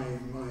much my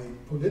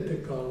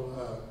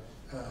political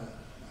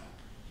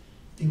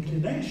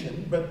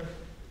inclination,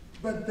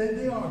 but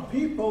there are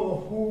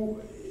people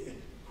who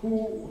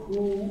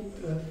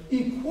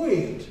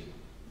equate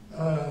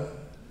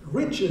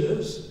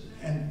riches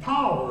and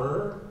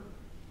power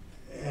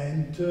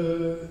and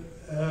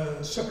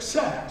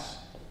success,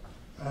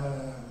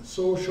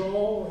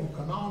 social,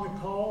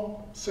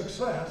 economical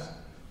success,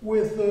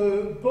 with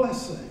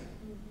blessing.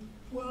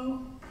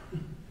 Well,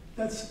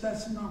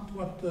 that's not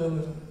what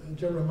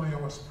Jeremiah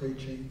was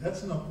preaching.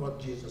 That's not what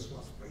Jesus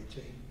was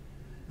preaching.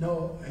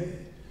 No,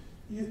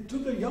 to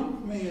the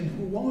young man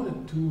who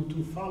wanted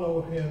to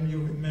follow him, you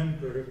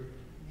remember,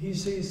 he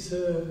says,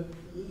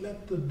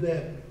 let the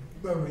dead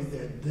bury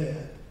their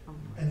dead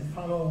and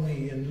follow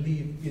me and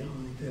leave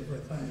behind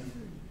everything.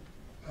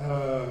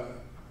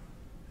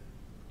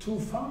 To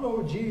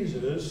follow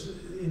Jesus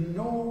in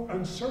no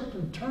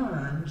uncertain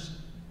terms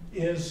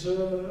is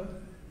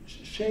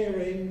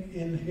sharing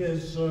in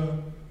his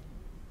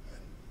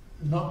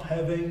not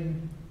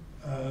having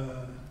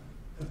a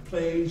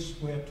place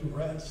where to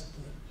rest,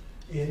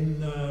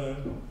 in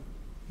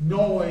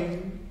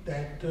knowing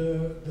that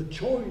the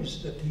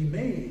choice that he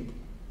made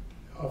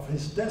of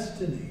his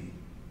destiny,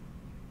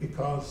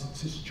 because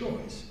it's his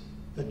choice,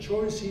 the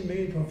choice he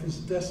made of his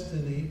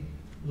destiny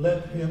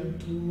led him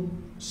to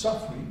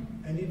suffering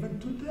and even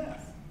to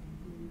death.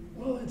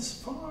 Well, it's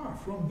far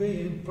from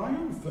being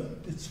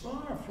triumphant. It's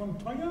far from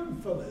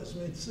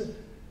triumphalism.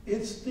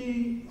 It's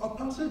the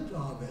opposite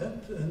of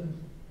it,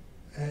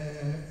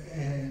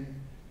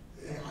 and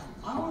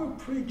our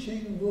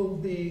preaching will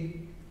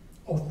be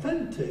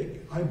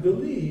authentic, I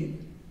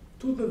believe,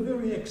 to the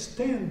very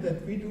extent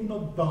that we do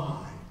not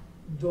buy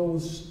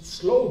those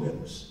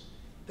slogans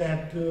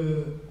that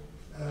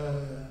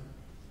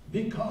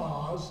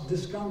because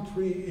this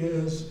country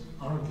is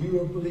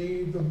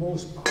arguably the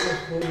most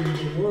powerful in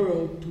the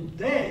world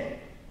today,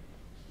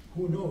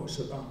 who knows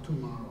about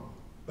tomorrow,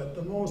 but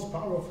the most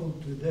powerful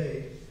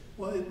today,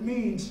 well, it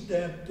means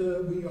that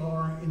we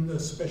are in the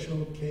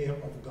special care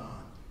of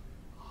God.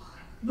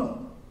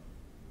 No,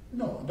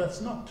 that's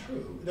not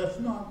true. That's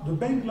not, the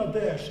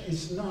Bangladesh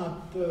is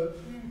not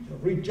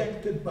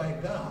rejected by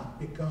God,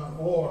 because,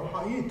 or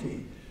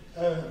Haiti,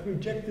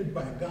 rejected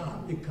by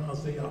God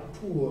because they are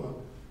poor,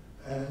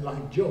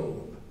 like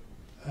Job.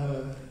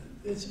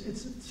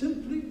 It's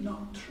simply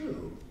not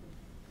true.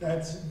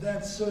 That's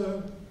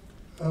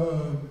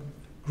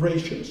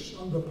gracious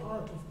on the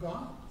part of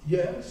God,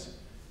 yes,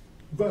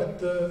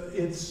 but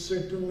it's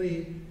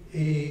certainly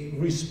a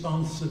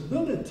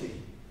responsibility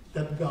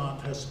that God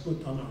has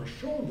put on our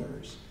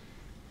shoulders,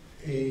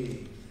 a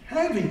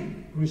heavy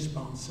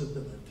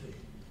responsibility,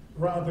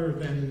 rather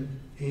than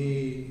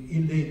a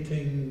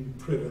elating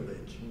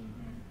privilege.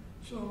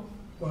 So,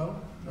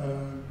 well,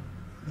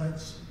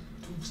 that's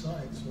two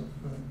sides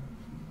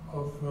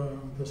of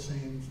the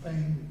same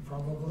thing,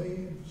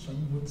 probably.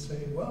 Some would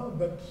say, well,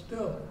 but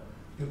still,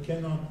 you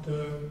cannot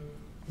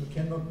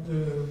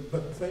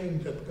but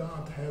think that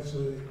God has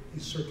a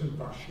certain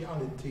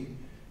partiality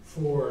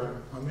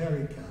for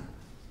America.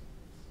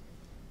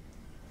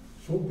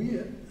 So be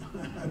it.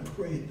 I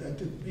pray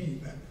that it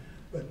be,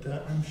 but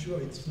I'm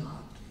sure it's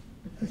not,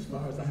 as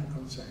far as I'm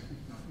concerned.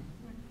 No.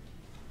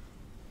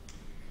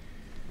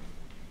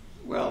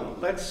 Well,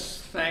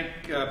 let's thank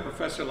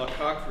Professor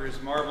LaCocque for his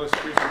marvelous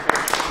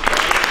presentation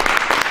today.